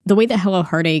like the way that Hello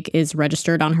Heartache is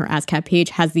registered on her ASCAP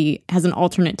page has an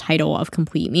alternate title of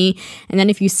Complete Me. And then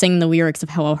if you sing the lyrics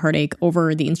of Hello Heartache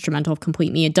over the instrumental of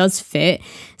Complete Me, it does fit.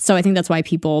 So I think that's why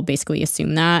people basically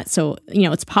assume that. So,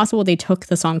 it's possible they took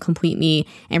the song Complete Me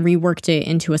and reworked it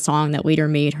into a song that later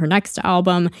made her next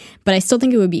album. But I still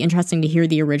think it would be interesting to hear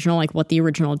the original, like what the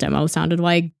original demo sounded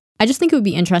like. I just think it would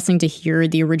be interesting to hear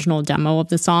the original demo of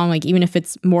the song, like even if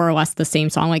it's more or less the same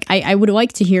song. Like I would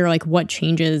like to hear like what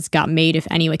changes got made, if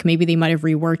any. Like maybe they might have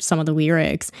reworked some of the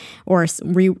lyrics or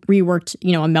reworked,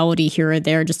 a melody here or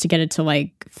there just to get it to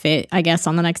like fit, I guess,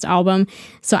 on the next album.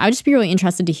 So I would just be really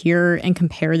interested to hear and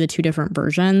compare the two different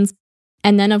versions.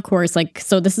 And then, of course,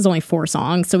 so this is only 4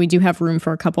 songs, so we do have room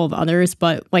for a couple of others.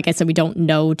 But like I said, we don't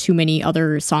know too many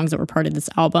other songs that were part of this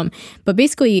album. But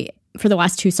basically, for the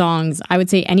last 2 songs, I would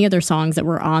say any other songs that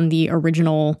were on the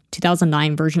original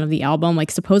 2009 version of the album, like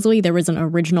supposedly there was an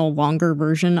original longer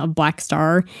version of Black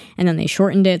Star, and then they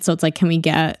shortened it. So it's like, can we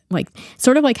get like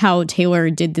sort of like how Taylor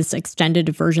did this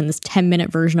extended version, this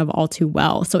 10-minute version of All Too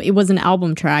Well. So it was an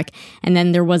album track, and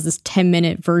then there was this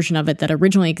 10-minute version of it that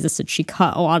originally existed. She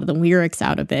cut a lot of the lyrics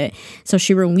out of it. So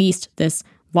she released this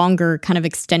longer kind of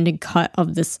extended cut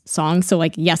of this song. So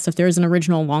like, yes, if there's an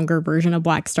original longer version of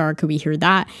Black Star, could we hear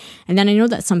that? And then I know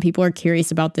that some people are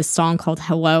curious about this song called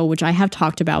Hello, which I have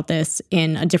talked about this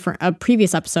in a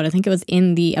previous episode. I think it was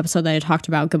in the episode that I talked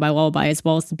about Goodbye Lullaby, as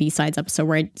well as the B-sides episode,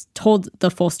 where I told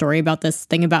the full story about this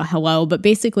thing about Hello. But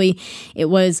basically it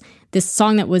was this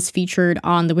song that was featured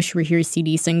on the Wish You Were Here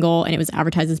CD single, and it was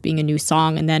advertised as being a new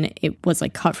song, and then it was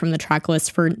like cut from the track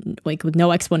list for like with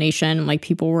no explanation. Like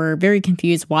people were very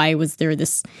confused. Why was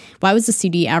the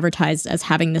CD advertised as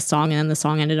having this song, and then the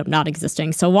song ended up not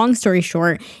existing? So long story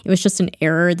short, it was just an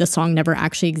error. The song never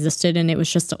actually existed, and it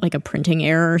was just like a printing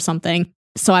error or something.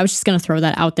 So I was just going to throw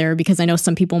that out there because I know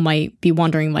some people might be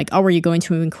wondering like, oh, are you going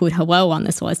to include Hello on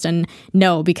this list? And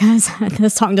no, because the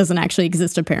song doesn't actually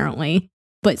exist apparently.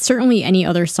 But certainly any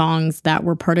other songs that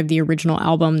were part of the original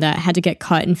album that had to get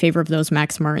cut in favor of those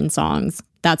Max Martin songs,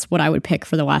 that's what I would pick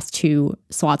for the last 2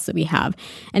 slots that we have.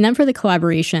 And then for the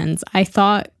collaborations, I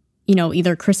thought,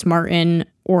 either Chris Martin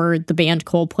or the band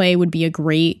Coldplay would be a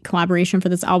great collaboration for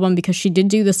this album, because she did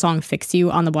do the song Fix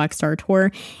You on the Black Star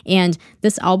tour. And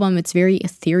this album, it's very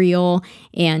ethereal,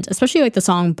 and especially like the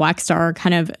song Black Star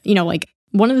kind of, like,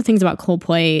 one of the things about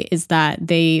Coldplay is that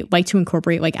they like to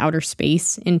incorporate like outer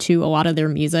space into a lot of their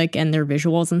music and their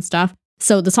visuals and stuff.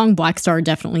 So the song Black Star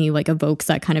definitely like evokes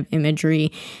that kind of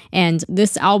imagery. And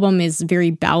this album is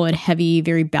very ballad heavy,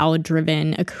 very ballad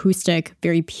driven, acoustic,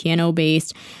 very piano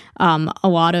based, a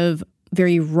lot of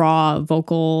very raw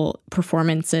vocal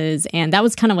performances. And that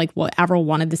was kind of like what Avril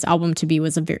wanted this album to be,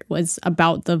 was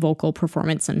about the vocal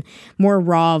performance and more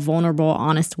raw, vulnerable,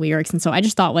 honest lyrics. And so I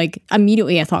just thought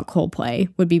immediately I thought Coldplay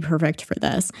would be perfect for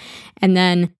this. And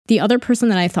then the other person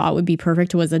that I thought would be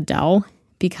perfect was Adele,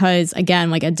 because again,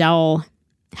 like Adele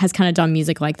has kind of done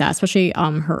music like that, especially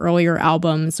her earlier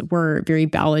albums were very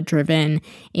ballad driven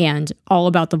and all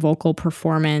about the vocal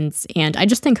performance. And I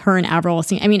just think her and Avril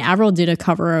Avril did a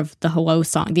cover of the Hello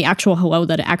song, the actual Hello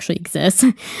that actually exists.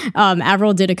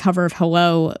 Avril did a cover of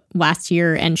Hello last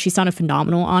year and she sounded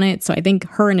phenomenal on it. So I think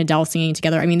her and Adele singing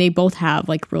together, they both have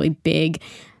like really big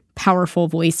powerful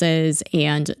voices,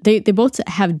 and they both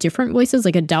have different voices.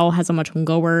 Like Adele has a much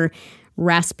lower,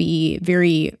 raspy,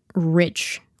 very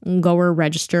rich lower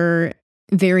register,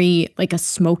 very like a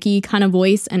smoky kind of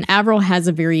voice, and Avril has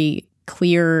a very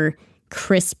clear,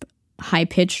 crisp,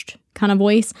 high-pitched kind of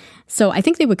voice. So I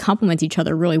think they would complement each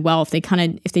other really well if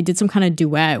they did some kind of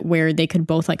duet where they could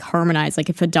both like harmonize, like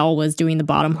if Adele was doing the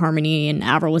bottom harmony and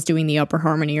Avril was doing the upper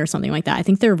harmony or something like that. I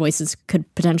think their voices could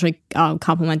potentially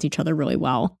complement each other really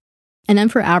well. And then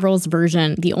for Avril's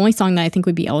version, the only song that I think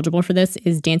would be eligible for this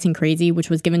is Dancing Crazy,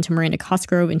 which was given to Miranda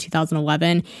Cosgrove in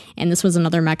 2011. And this was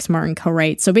another Max Martin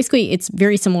co-write. So basically, it's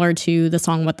very similar to the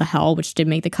song What the Hell, which did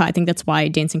make the cut. I think that's why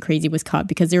Dancing Crazy was cut,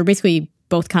 because they were basically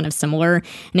both kind of similar.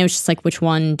 And it was just like, which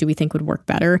one do we think would work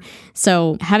better?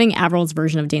 So having Avril's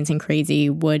version of Dancing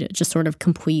Crazy would just sort of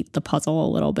complete the puzzle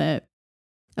a little bit.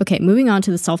 Okay, moving on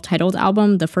to the self-titled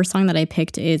album, the first song that I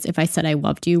picked is If I Said I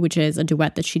Loved You, which is a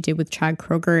duet that she did with Chad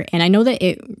Kroeger. And I know that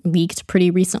it leaked pretty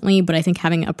recently, but I think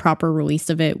having a proper release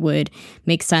of it would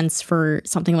make sense for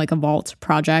something like a Vault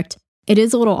project. It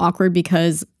is a little awkward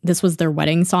because this was their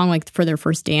wedding song, like for their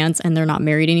first dance, and they're not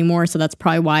married anymore. So that's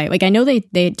probably why, like, I know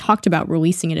they talked about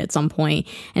releasing it at some point.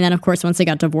 And then, of course, once they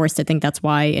got divorced, I think that's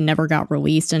why it never got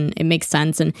released, and it makes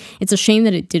sense. And it's a shame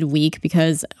that it did leak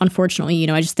because, unfortunately,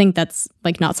 I just think that's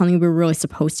like not something we were really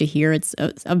supposed to hear. It's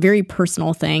a very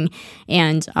personal thing.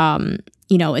 And,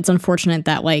 it's unfortunate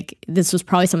that like this was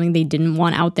probably something they didn't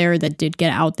want out there that did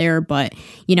get out there, but,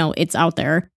 it's out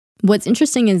there. What's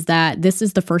interesting is that this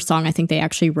is the first song I think they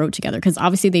actually wrote together, because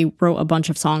obviously they wrote a bunch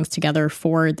of songs together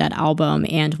for that album,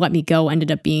 and Let Me Go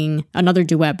ended up being another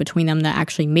duet between them that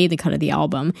actually made the cut of the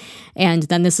album. And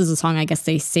then this is a song I guess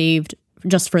they saved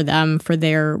just for them for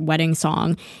their wedding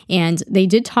song. And they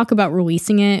did talk about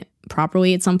releasing it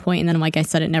properly at some point, and then like I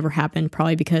said, it never happened,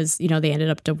 probably because they ended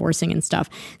up divorcing and stuff.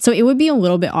 So it would be a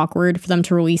little bit awkward for them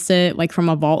to release it like from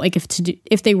a Vault, like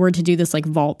if they were to do this like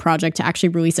Vault project, to actually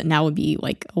release it now would be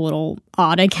like a little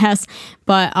odd, I guess.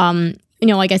 But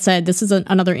like I said, this is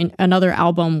another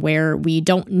album where we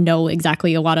don't know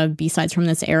exactly a lot of B-sides from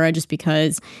this era, just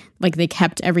because like they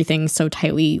kept everything so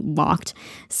tightly locked.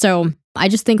 So I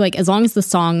just think like as long as the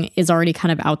song is already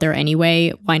kind of out there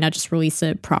anyway, why not just release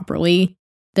it properly?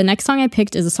 The next song I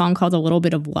picked is a song called A Little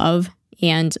Bit of Love.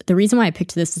 And the reason why I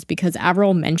picked this is because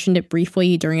Avril mentioned it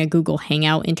briefly during a Google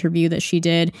Hangout interview that she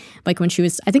did. Like when she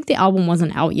was, I think the album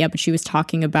wasn't out yet, but she was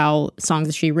talking about songs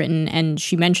that she'd written, and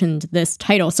she mentioned this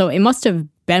title. So it must have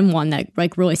been one that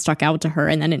like really stuck out to her,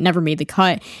 and then it never made the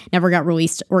cut, never got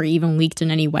released or even leaked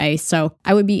in any way. So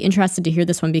I would be interested to hear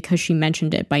this one because she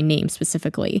mentioned it by name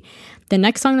specifically. The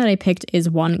next song that I picked is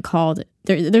one called,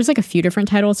 there's like a few different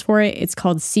titles for it. It's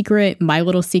called Secret, My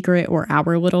Little Secret, or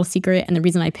Our Little Secret. And the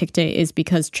reason I picked it is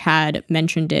because Chad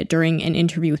mentioned it during an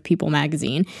interview with People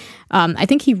magazine. I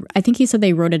think he said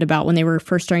they wrote it about when they were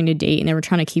first starting to date and they were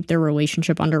trying to keep their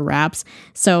relationship under wraps.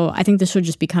 So I think this would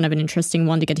just be kind of an interesting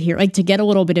one to get to hear, like to get a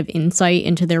little bit of insight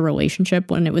into their relationship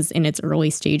when it was in its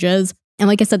early stages. And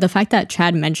like I said, the fact that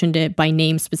Chad mentioned it by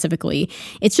name specifically,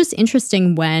 it's just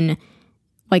interesting when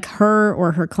like her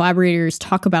or her collaborators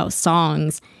talk about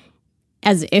songs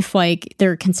as if like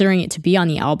they're considering it to be on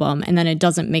the album, and then it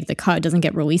doesn't make the cut, it doesn't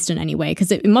get released in any way,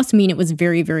 because it must mean it was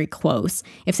very, very close.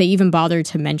 If they even bothered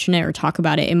to mention it or talk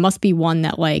about it, it must be one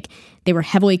that like they were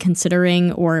heavily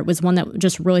considering, or it was one that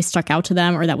just really stuck out to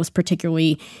them, or that was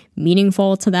particularly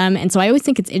meaningful to them. And so I always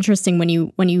think it's interesting when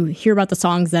you hear about the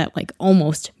songs that like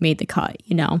almost made the cut,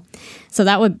 So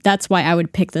that's why I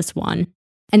would pick this one.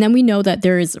 And then we know that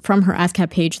there's, from her ASCAP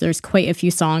page, there's quite a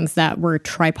few songs that were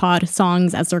tripod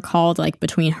songs, as they're called, like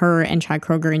between her and Chad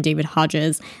Kroeger and David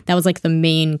Hodges. That was like the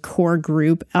main core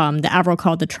group. The Avril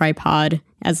called the tripod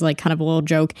as like kind of a little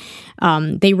joke.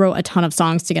 They wrote a ton of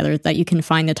songs together that you can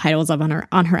find the titles of on her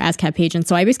ASCAP page. And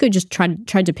so I basically just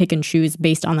tried to pick and choose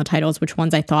based on the titles, which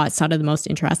ones I thought sounded the most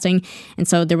interesting. And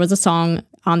so there was a song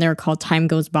on there called Time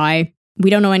Goes By. We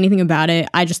don't know anything about it.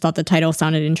 I just thought the title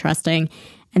sounded interesting.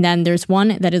 And then there's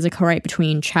one that is a co-write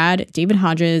between Chad, David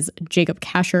Hodges, Jacob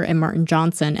Kasher, and Martin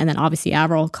Johnson, and then obviously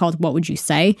Avril, called What Would You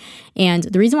Say? And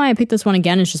the reason why I picked this one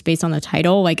again is just based on the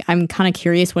title. Like, I'm kind of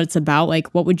curious what it's about. Like,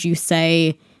 what would you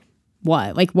say?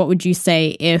 What? Like, what would you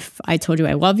say if I told you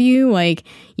I love you? Like,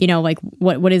 like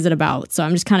what is it about? So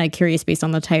I'm just kind of curious based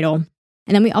on the title.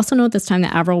 And then we also know at this time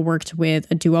that Avril worked with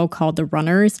a duo called The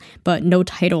Runners, but no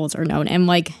titles are known. And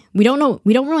like, we don't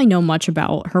really know much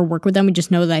about her work with them. We just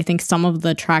know that I think some of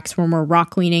the tracks were more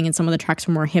rock leaning and some of the tracks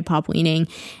were more hip hop leaning.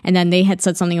 And then they had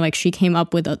said something like she came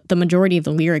up with the majority of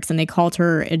the lyrics, and they called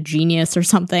her a genius or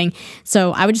something.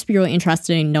 So I would just be really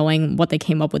interested in knowing what they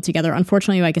came up with together.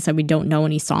 Unfortunately, like I said, we don't know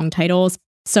any song titles.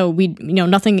 So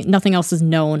nothing else is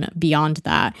known beyond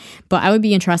that. But I would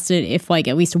be interested if like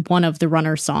at least one of the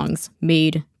Runner songs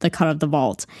made the cut of the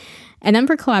vault. And then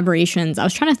for collaborations, I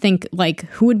was trying to think like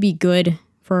who would be good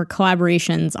for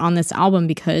collaborations on this album,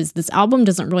 because this album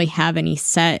doesn't really have any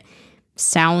set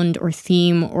sound or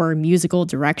theme or musical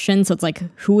direction. So it's like,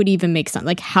 who would even make sense?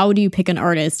 Like, how do you pick an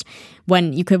artist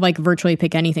when you could like virtually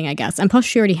pick anything, I guess? And plus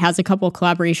she already has a couple of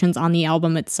collaborations on the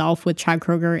album itself with Chad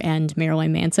Kroeger and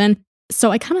Marilyn Manson.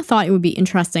 So I kind of thought it would be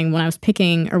interesting when I was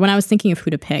thinking of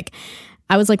who to pick.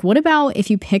 I was like, what about if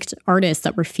you picked artists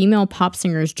that were female pop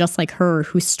singers just like her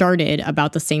who started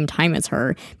about the same time as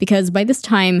her? Because by this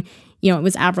time, it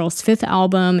was Avril's 5th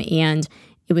album and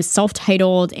it was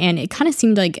self-titled, and it kind of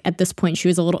seemed like at this point she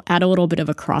was at a little bit of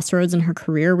a crossroads in her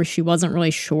career where she wasn't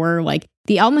really sure. Like,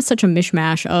 the album is such a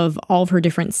mishmash of all of her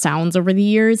different sounds over the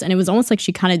years, and it was almost like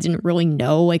she kind of didn't really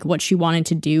know like what she wanted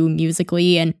to do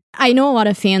musically. And I know a lot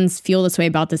of fans feel this way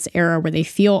about this era, where they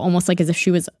feel almost like as if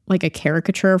she was like a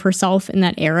caricature of herself in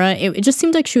that era. It just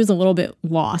seemed like she was a little bit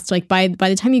lost. Like by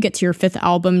the time you get to your 5th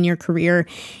album in your career,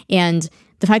 and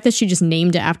the fact that she just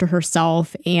named it after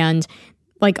herself, and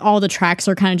like all the tracks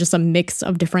are kind of just a mix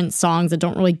of different songs that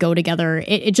don't really go together.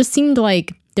 It just seemed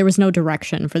like there was no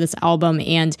direction for this album.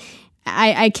 And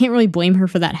I can't really blame her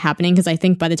for that happening, because I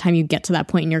think by the time you get to that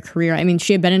point in your career, I mean,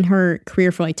 she had been in her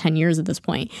career for like 10 years at this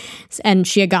point. And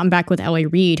she had gotten back with L.A.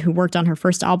 Reid, who worked on her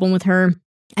first album with her.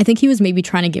 I think he was maybe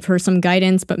trying to give her some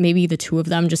guidance, but maybe the two of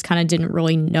them just kind of didn't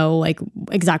really know like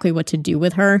exactly what to do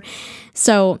with her.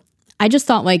 So I just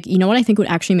thought like, what I think would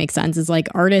actually make sense is like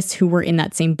artists who were in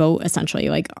that same boat, essentially,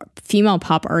 like female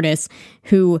pop artists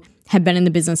who had been in the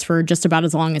business for just about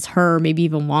as long as her, maybe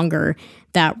even longer,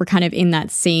 that were kind of in that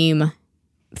same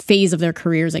phase of their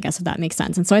careers, I guess, if that makes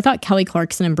sense. And so I thought Kelly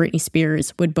Clarkson and Britney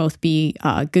Spears would both be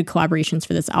good collaborations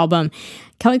for this album.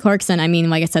 Kelly Clarkson, I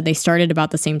mean, like I said, they started about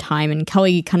the same time, and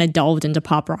Kelly kind of delved into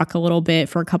pop rock a little bit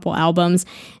for a couple albums.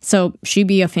 So she'd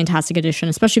be a fantastic addition,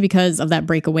 especially because of that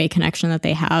breakaway connection that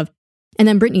they have. And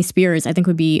then Britney Spears, I think,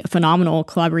 would be a phenomenal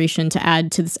collaboration to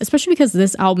add to this, especially because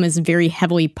this album is very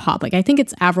heavily pop. Like, I think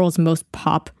it's Avril's most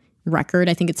pop record,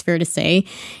 I think it's fair to say.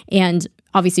 And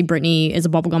obviously Britney is a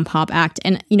bubblegum pop act.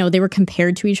 And, they were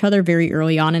compared to each other very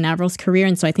early on in Avril's career.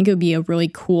 And so I think it would be a really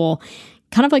cool,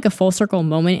 kind of like a full circle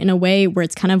moment in a way, where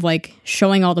it's kind of like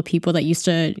showing all the people that used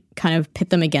to kind of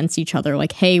pit them against each other.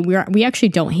 Like, hey, we actually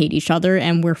don't hate each other,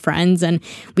 and we're friends, and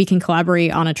we can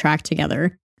collaborate on a track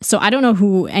together. So I don't know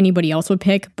who anybody else would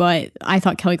pick, but I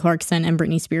thought Kelly Clarkson and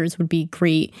Britney Spears would be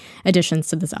great additions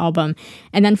to this album.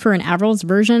 And then for an Avril's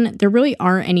version, there really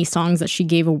aren't any songs that she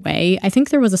gave away. I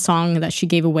think there was a song that she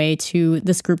gave away to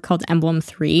this group called Emblem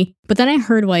 3, but then I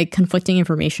heard like conflicting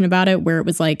information about it, where it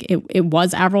was like it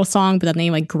was Avril's song, but then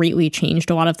they like greatly changed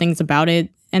a lot of things about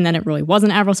it. And then it really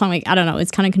wasn't Avril's song. Like, I don't know. It's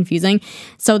kind of confusing.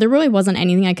 So there really wasn't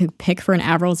anything I could pick for an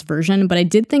Avril's version. But I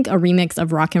did think a remix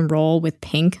of Rock and Roll with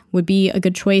Pink would be a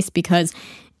good choice, because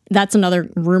that's another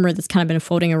rumor that's kind of been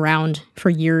floating around for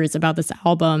years about this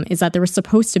album, is that there was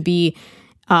supposed to be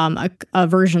a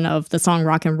version of the song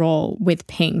Rock and Roll with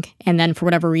Pink. And then for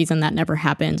whatever reason, that never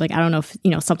happened. Like, I don't know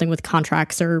if, something with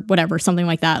contracts or whatever, something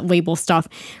like that, label stuff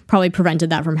probably prevented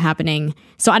that from happening.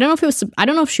 So I don't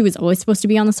know if she was always supposed to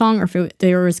be on the song, or if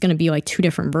there was going to be like two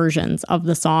different versions of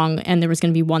the song, and there was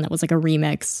going to be one that was like a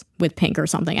remix with Pink or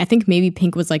something. I think maybe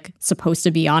Pink was like supposed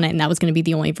to be on it, and that was going to be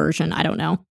the only version. I don't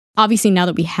know. Obviously, now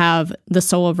that we have the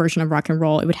solo version of Rock and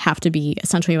Roll, it would have to be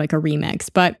essentially like a remix.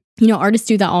 But, artists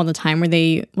do that all the time, where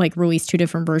they like release two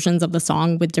different versions of the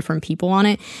song with different people on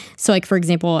it. So like, for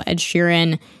example, Ed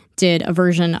Sheeran did a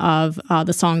version of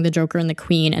the song The Joker and the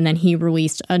Queen, and then he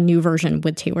released a new version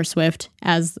with Taylor Swift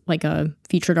as like a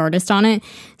featured artist on it.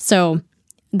 So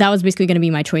that was basically going to be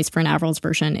my choice for an Avril's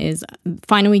version, is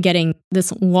finally getting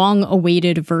this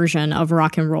long-awaited version of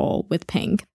Rock and Roll with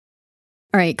Pink.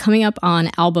 All right, coming up on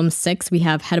album 6, we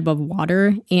have Head Above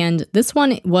Water. And this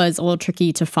one was a little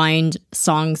tricky to find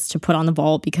songs to put on the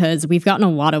vault, because we've gotten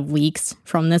a lot of leaks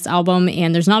from this album,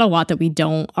 and there's not a lot that we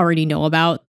don't already know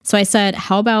about. So I said,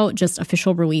 how about just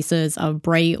official releases of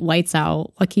Bright, Lights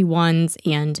Out, Lucky Ones,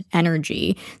 and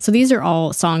Energy? So these are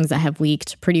all songs that have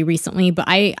leaked pretty recently, but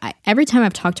I every time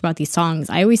I've talked about these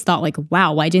songs, I always thought like,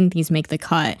 wow, why didn't these make the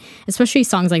cut? Especially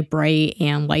songs like Bright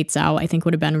and Lights Out, I think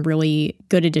would have been really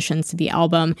good additions to the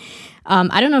album.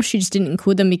 I don't know if she just didn't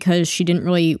include them because she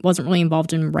wasn't really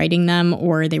involved in writing them,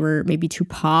 or they were maybe too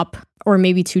pop, or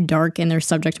maybe too dark in their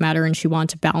subject matter, and she wanted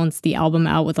to balance the album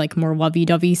out with like more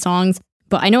lovey-dovey songs.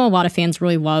 But I know a lot of fans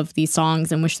really love these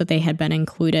songs and wish that they had been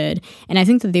included. And I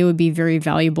think that they would be very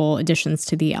valuable additions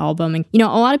to the album. And, a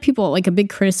lot of people, like, a big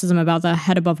criticism about the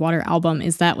Head Above Water album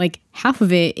is that, like, half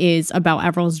of it is about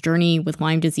Avril's journey with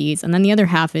Lyme disease. And then the other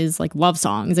half is, like, love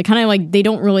songs. It kind of, like, they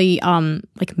don't really,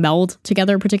 like, meld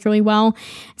together particularly well.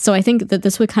 So I think that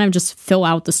this would kind of just fill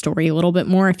out the story a little bit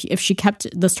more if she kept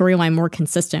the storyline more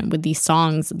consistent with these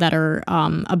songs that are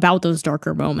about those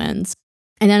darker moments.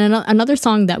 And then another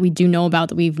song that we do know about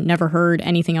that we've never heard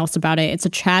anything else about it, it's a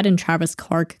Chad and Travis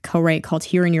Clark co-write called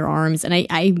Here in Your Arms. And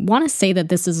I want to say that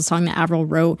this is a song that Avril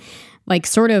wrote, like,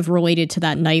 sort of related to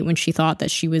that night when she thought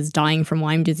that she was dying from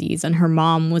Lyme disease and her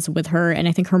mom was with her, and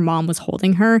I think her mom was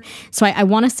holding her. So I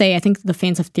want to say, I think the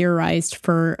fans have theorized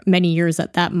for many years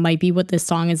that might be what this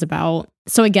song is about.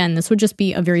 So again, this would just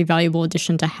be a very valuable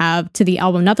addition to have to the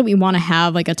album. Not that we want to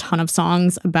have, like, a ton of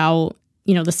songs about,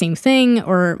 the same thing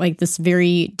or, like, this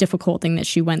very difficult thing that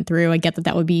she went through. I get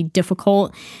that would be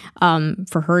difficult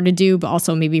for her to do, but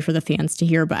also maybe for the fans to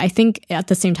hear. But I think at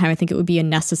the same time, I think it would be a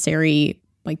necessary,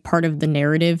 like, part of the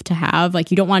narrative to have. Like,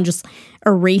 you don't want to just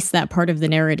erase that part of the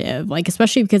narrative, like,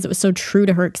 especially because it was so true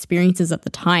to her experiences at the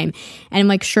time. And I'm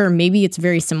like, sure, maybe it's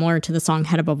very similar to the song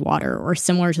Head Above Water or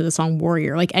similar to the song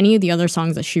Warrior, like any of the other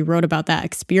songs that she wrote about that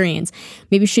experience.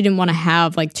 Maybe she didn't want to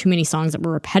have, like, too many songs that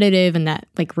were repetitive and that,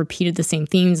 like, repeated the same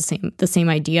themes, the same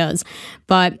ideas.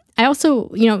 But I also,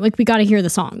 like, we got to hear the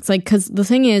songs, like, because the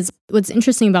thing is, what's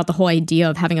interesting about the whole idea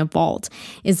of having a vault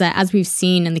is that, as we've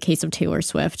seen in the case of Taylor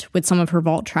Swift with some of her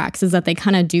vault tracks, is that they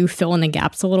kind of do fill in the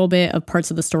gaps a little bit of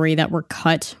parts of the story that were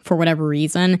cut for whatever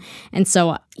reason. And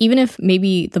so even if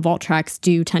maybe the vault tracks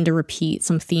do tend to repeat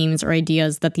some themes or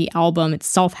ideas that the album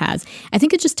itself has, I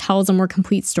think it just tells a more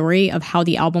complete story of how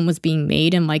the album was being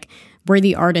made and, like, where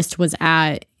the artist was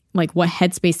at, like, what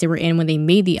headspace they were in when they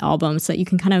made the album, so that you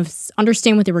can kind of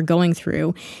understand what they were going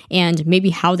through and maybe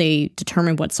how they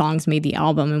determined what songs made the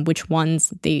album and which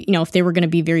ones they, if they were going to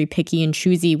be very picky and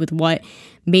choosy with what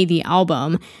made the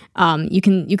album. You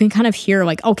can kind of hear,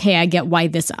 like, okay, I get why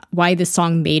this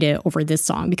song made it over this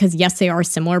song, because yes, they are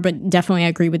similar, but definitely I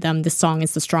agree with them. This song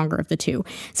is the stronger of the two.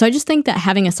 So I just think that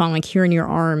having a song like Here in Your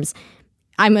Arms,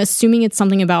 I'm assuming it's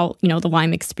something about, the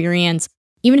Lyme experience.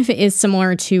 Even if it is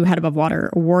similar to Head Above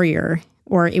Water or Warrior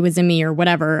or It Was In Me or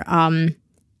whatever,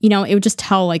 it would just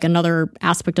tell, like, another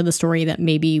aspect of the story that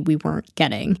maybe we weren't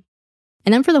getting.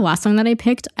 And then for the last song that I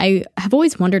picked, I have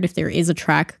always wondered if there is a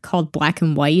track called Black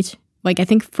and White. Like, I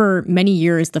think for many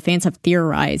years, the fans have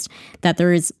theorized that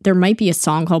there might be a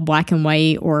song called Black and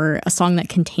White or a song that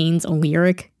contains a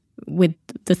lyric with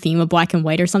the theme of black and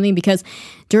white or something, because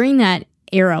during that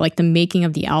era, like the making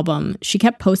of the album, she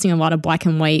kept posting a lot of black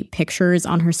and white pictures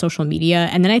on her social media.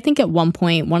 And then I think at one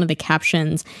point, one of the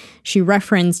captions, she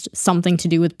referenced something to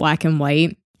do with black and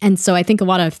white. And so I think a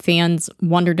lot of fans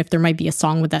wondered if there might be a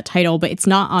song with that title, but it's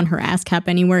not on her ASCAP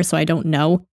anywhere, so I don't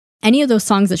know. Any of those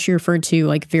songs that she referred to,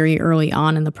 like, very early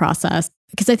on in the process,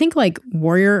 because I think, like,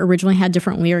 Warrior originally had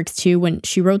different lyrics too. When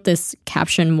she wrote this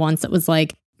caption once that was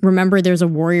like, remember there's a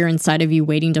warrior inside of you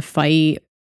waiting to fight.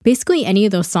 Basically, any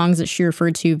of those songs that she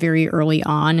referred to very early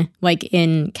on, like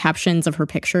in captions of her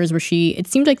pictures, where it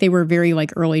seemed like they were very,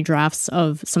 like, early drafts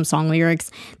of some song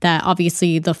lyrics that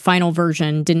obviously the final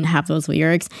version didn't have those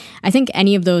lyrics. I think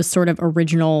any of those sort of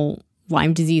original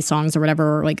Lyme disease songs or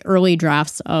whatever, or, like, early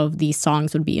drafts of these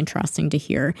songs would be interesting to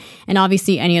hear. And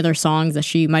obviously any other songs that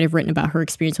she might have written about her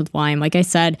experience with Lyme. Like I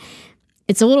said,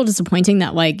 it's a little disappointing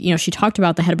that, like, she talked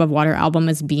about the Head Above Water album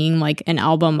as being, like, an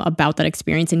album about that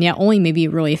experience, and yet only maybe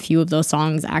really a few of those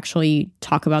songs actually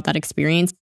talk about that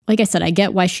experience. Like I said, I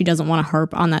get why she doesn't want to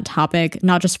harp on that topic,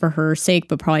 not just for her sake,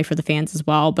 but probably for the fans as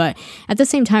well. But at the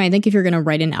same time, I think if you're going to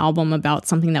write an album about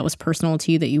something that was personal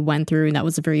to you, that you went through, and that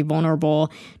was a very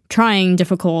vulnerable, trying,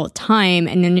 difficult time,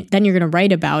 and then you're going to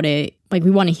write about it, like,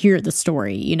 we want to hear the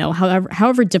story,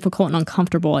 however difficult and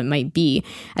uncomfortable it might be.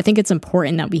 I think it's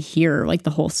important that we hear, like,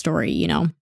 the whole story,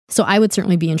 So I would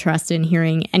certainly be interested in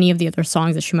hearing any of the other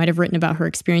songs that she might have written about her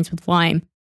experience with Lyme.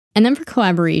 And then for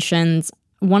collaborations,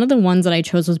 one of the ones that I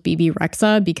chose was BB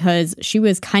Rexa, because she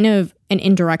was kind of an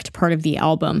indirect part of the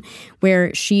album,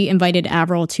 where she invited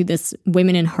Avril to this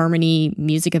Women in Harmony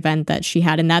music event that she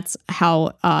had. And that's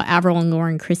how Avril and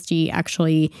Lauren Christie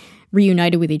actually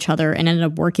reunited with each other and ended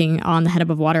up working on the Head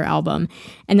Above Water album.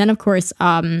 And then, of course,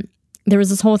 there was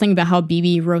this whole thing about how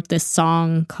BB wrote this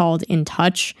song called In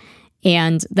Touch.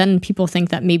 And then people think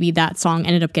that maybe that song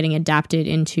ended up getting adapted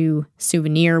into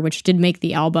Souvenir, which did make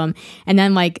the album. And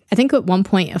then like, I think at one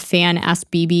point a fan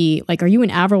asked BB, like, are you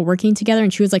and Avril working together?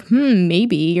 And she was like,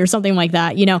 maybe, or something like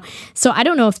that, you know? So I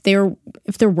don't know if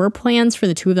there were plans for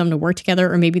the two of them to work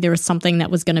together, or maybe there was something that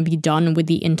was going to be done with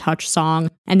the In Touch song.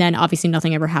 And then obviously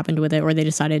nothing ever happened with it, or they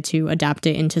decided to adapt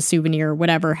it into Souvenir,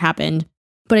 whatever happened.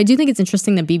 But I do think it's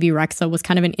interesting that BB Rexa was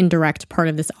kind of an indirect part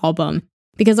of this album.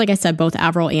 Because like I said, both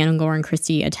Avril and Lauren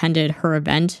Christie attended her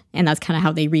event, and that's kind of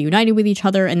how they reunited with each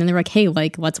other. And then they're like, hey,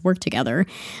 like, let's work together.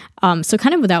 So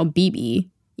kind of without BB,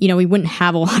 you know, we wouldn't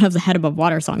have a lot of the Head Above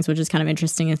Water songs, which is kind of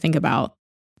interesting to think about.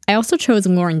 I also chose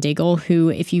Lauren Daigle, who,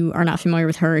 if you are not familiar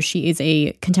with her, she is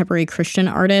a contemporary Christian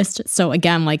artist. So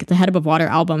again, like the Head Above Water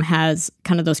album has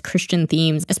kind of those Christian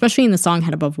themes, especially in the song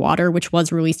Head Above Water, which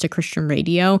was released to Christian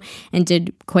radio and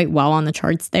did quite well on the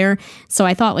charts there. So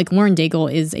I thought like Lauren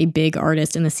Daigle is a big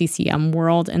artist in the CCM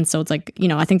world. And so it's like, you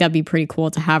know, I think that'd be pretty cool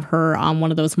to have her on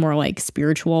one of those more like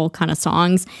spiritual kind of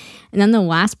songs. And then the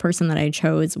last person that I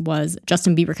chose was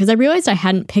Justin Bieber, because I realized I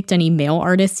hadn't picked any male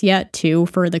artists yet too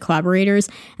for the collaborators.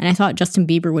 And I thought Justin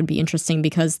Bieber would be interesting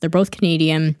because they're both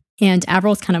Canadian, and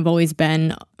Avril's kind of always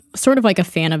been sort of like a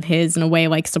fan of his in a way,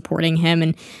 like supporting him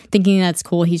and thinking that's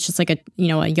cool. He's just like a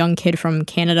young kid from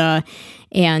Canada.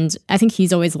 And I think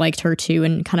he's always liked her too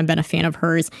and kind of been a fan of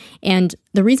hers. And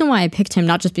the reason why I picked him,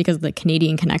 not just because of the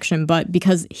Canadian connection, but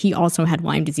because he also had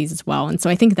Lyme disease as well. And so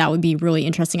I think that would be really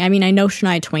interesting. I mean, I know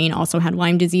Shania Twain also had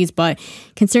Lyme disease, but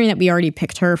considering that we already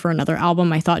picked her for another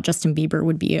album, I thought Justin Bieber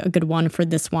would be a good one for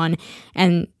this one.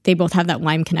 And they both have that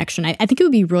Lyme connection. I think it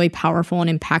would be really powerful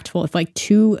and impactful if like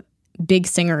two big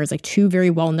singers, like two very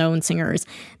well-known singers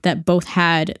that both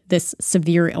had this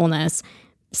severe illness,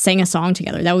 sang a song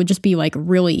together. That would just be like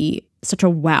really such a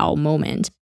wow moment.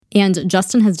 And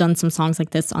Justin has done some songs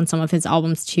like this on some of his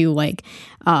albums too. Like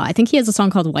I think he has a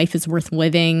song called Life is Worth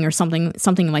Living or something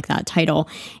like that title.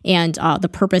 And the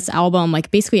Purpose album, like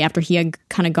basically after he had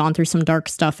kind of gone through some dark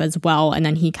stuff as well. And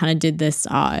then he kind of did this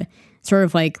sort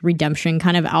of like redemption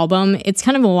kind of album. It's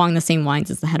kind of along the same lines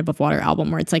as the Head Above Water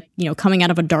album, where it's like, you know, coming out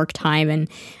of a dark time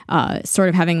and sort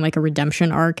of having like a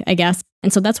redemption arc, I guess.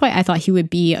 And so that's why I thought he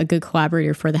would be a good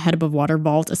collaborator for the Head Above Water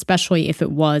vault, especially if it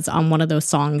was on one of those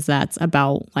songs that's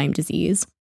about Lyme disease.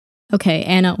 Okay,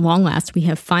 and at long last, we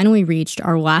have finally reached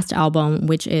our last album,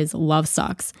 which is Love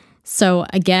Sucks. So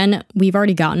again, we've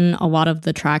already gotten a lot of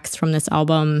the tracks from this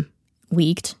album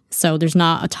leaked, so there's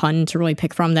not a ton to really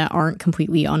pick from that aren't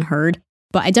completely unheard.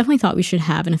 But I definitely thought we should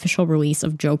have an official release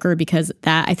of Joker, because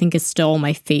that I think is still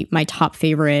my top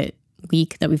favorite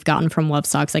leak that we've gotten from Love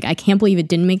Sucks. Like, I can't believe it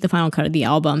didn't make the final cut of the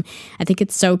album. I think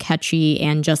it's so catchy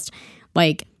and just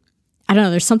like, I don't know,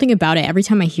 there's something about it. Every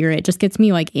time I hear it, it just gets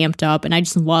me like amped up, and I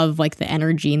just love like the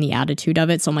energy and the attitude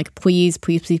of it. So I'm like, please,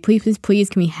 can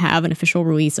we have an official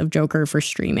release of Joker for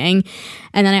streaming?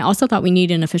 And then I also thought we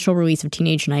needed an official release of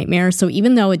Teenage Nightmare. So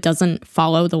even though it doesn't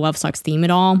follow the Love Sucks theme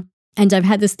at all, and I've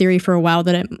had this theory for a while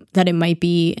that it might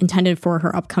be intended for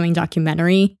her upcoming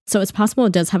documentary. So it's possible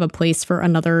it does have a place for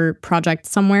another project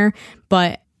somewhere,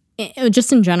 but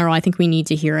just in general, I think we need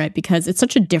to hear it because it's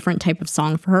such a different type of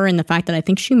song for her. And the fact that I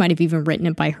think she might have even written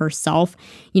it by herself.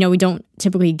 You know, we don't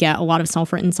typically get a lot of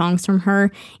self-written songs from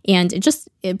her. And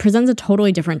it presents a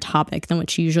totally different topic than what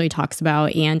she usually talks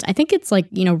about. And I think it's like,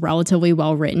 you know, relatively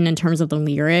well written in terms of the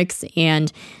lyrics,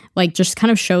 and like just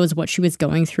kind of shows what she was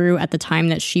going through at the time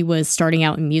that she was starting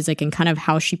out in music, and kind of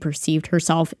how she perceived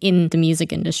herself in the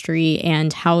music industry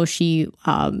and how she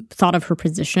thought of her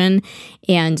position,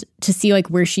 and to see like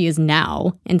where she is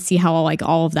now and see how like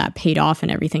all of that paid off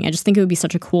and everything. I just think it would be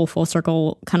such a cool full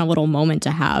circle kind of little moment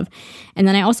to have. And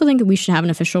then I also think that we should have an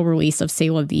official release of C'est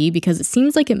La Vie, because it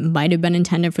seems like it might have been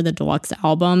intended for the deluxe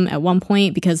album at one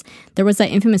point, because there was that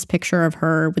infamous picture of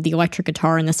her with the electric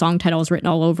guitar and the song title was written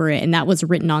all over it, and that was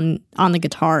written on the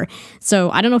guitar. So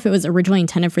I don't know if it was originally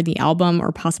intended for the album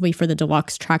or possibly for the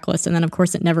deluxe track list, and then of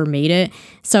course it never made it.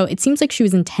 So it seems like she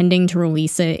was intending to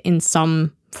release it in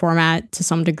some format to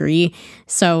some degree.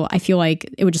 So I feel like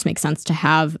it would just make sense to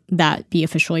have that be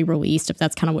officially released if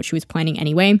that's kind of what she was planning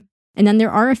anyway. And then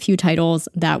there are a few titles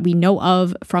that we know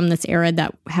of from this era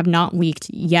that have not leaked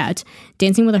yet.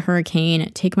 Dancing with a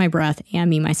Hurricane, Take My Breath, and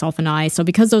Me, Myself, and I. So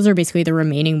because those are basically the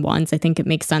remaining ones, I think it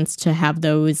makes sense to have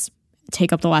those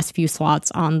take up the last few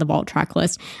slots on the vault track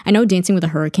list. I know Dancing with a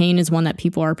Hurricane is one that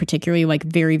people are particularly like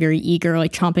very, very eager,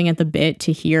 like chomping at the bit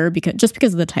to hear,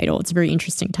 because of the title. It's a very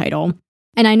interesting title.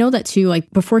 And I know that too, like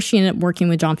before she ended up working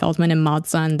with John Feldman and Mod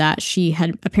Sun, that she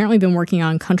had apparently been working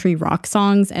on country rock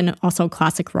songs and also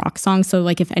classic rock songs. So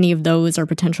like if any of those are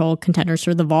potential contenders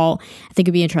for the vault, I think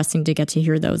it'd be interesting to get to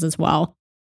hear those as well.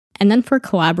 And then for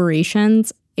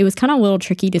collaborations, it was kind of a little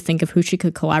tricky to think of who she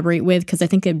could collaborate with because I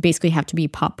think it basically have to be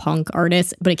pop punk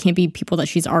artists, but it can't be people that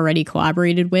she's already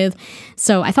collaborated with.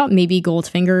 So I thought maybe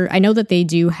Goldfinger. I know that they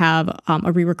do have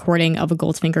a re-recording of a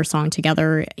Goldfinger song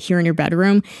together, Here in Your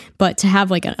Bedroom, but to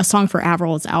have like a song for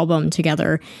Avril's album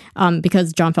together,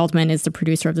 because John Feldman is the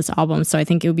producer of this album. So I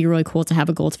think it would be really cool to have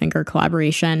a Goldfinger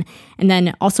collaboration. And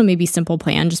then also maybe Simple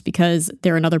Plan, just because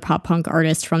they're another pop punk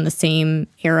artist from the same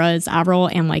era as Avril,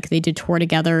 and like they did tour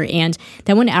together. And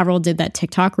then when Avril did that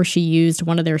TikTok where she used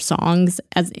one of their songs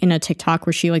as in a TikTok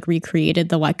where she like recreated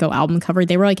the Let Go album cover,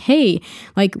 they were like, hey,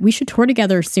 like we should tour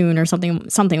together soon or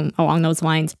something along those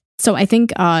lines. So I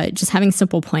think just having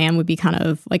Simple Plan would be kind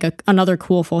of like another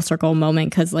cool full circle moment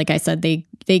because, like I said, they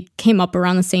came up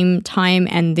around the same time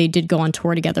and they did go on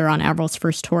tour together on Avril's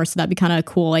first tour. So that'd be kind of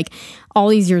cool, like all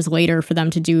these years later for them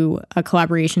to do a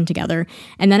collaboration together.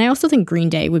 And then I also think Green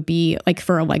Day would be like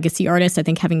for a legacy artist. I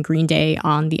think having Green Day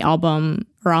on the album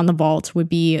or on the vault would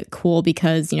be cool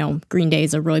because, you know, Green Day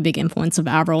is a really big influence of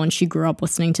Avril and she grew up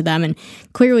listening to them. And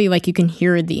clearly, like, you can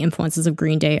hear the influences of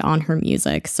Green Day on her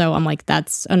music. So I'm like,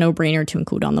 that's a no-brainer to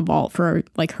include on the vault for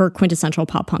like her quintessential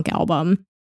pop punk album.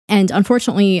 And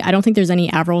unfortunately, I don't think there's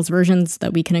any Avril's versions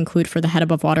that we can include for the Head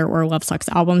Above Water or Love Sucks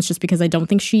albums, just because I don't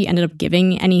think she ended up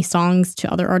giving any songs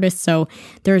to other artists. So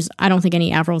I don't think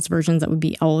any Avril's versions that would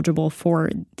be eligible for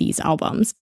these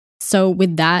albums. So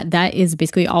with that is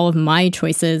basically all of my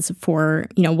choices for,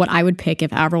 you know, what I would pick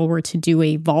if Avril were to do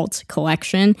a vault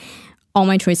collection. All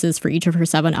my choices for each of her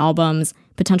 7 albums,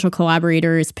 potential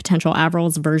collaborators, potential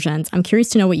Avril's versions. I'm curious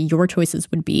to know what your choices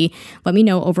would be. Let me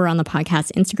know over on the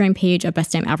podcast Instagram page at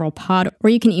bestdamnavrilpod, or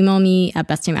you can email me at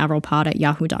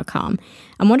bestdamnavrilpod@yahoo.com.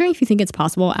 I'm wondering if you think it's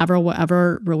possible Avril will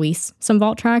ever release some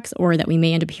vault tracks, or that we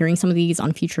may end up hearing some of these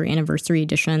on future anniversary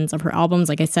editions of her albums.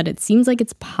 Like I said, it seems like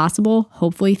it's possible.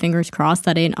 Hopefully, fingers crossed,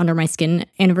 that an Under My Skin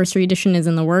anniversary edition is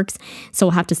in the works. So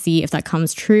we'll have to see if that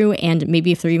comes true, and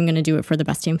maybe if they're even going to do it for The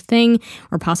Best Damn Thing,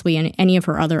 or possibly in any of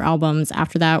her other albums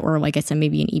after that, or like I said,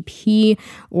 maybe an EP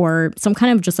or some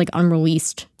kind of just like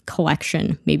unreleased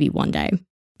collection maybe one day.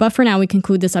 But for now, we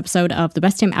conclude this episode of the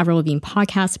Best Damn Avril Lavigne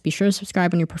podcast. Be sure to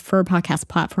subscribe on your preferred podcast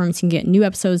platforms. You can get new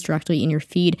episodes directly in your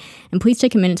feed. And please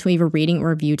take a minute to leave a rating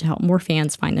or review to help more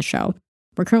fans find the show.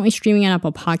 We're currently streaming on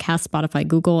Apple Podcasts, Spotify,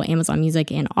 Google, Amazon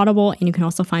Music, and Audible. And you can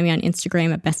also find me on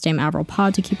Instagram at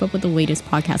bestdamnavrilpod to keep up with the latest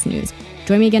podcast news.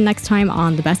 Join me again next time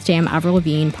on the Best Damn Avril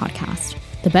Lavigne podcast.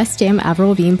 The Best Damn Avril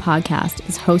Lavigne podcast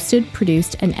is hosted,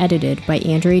 produced, and edited by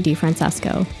Andre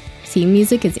DiFrancesco. Theme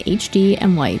music is HD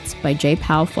and Lights by J.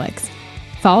 Powell Flicks.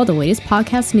 Follow the latest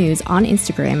podcast news on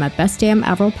Instagram at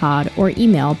bestdamnavrilpod or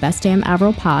email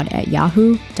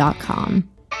bestdamnavrilpod@yahoo.com.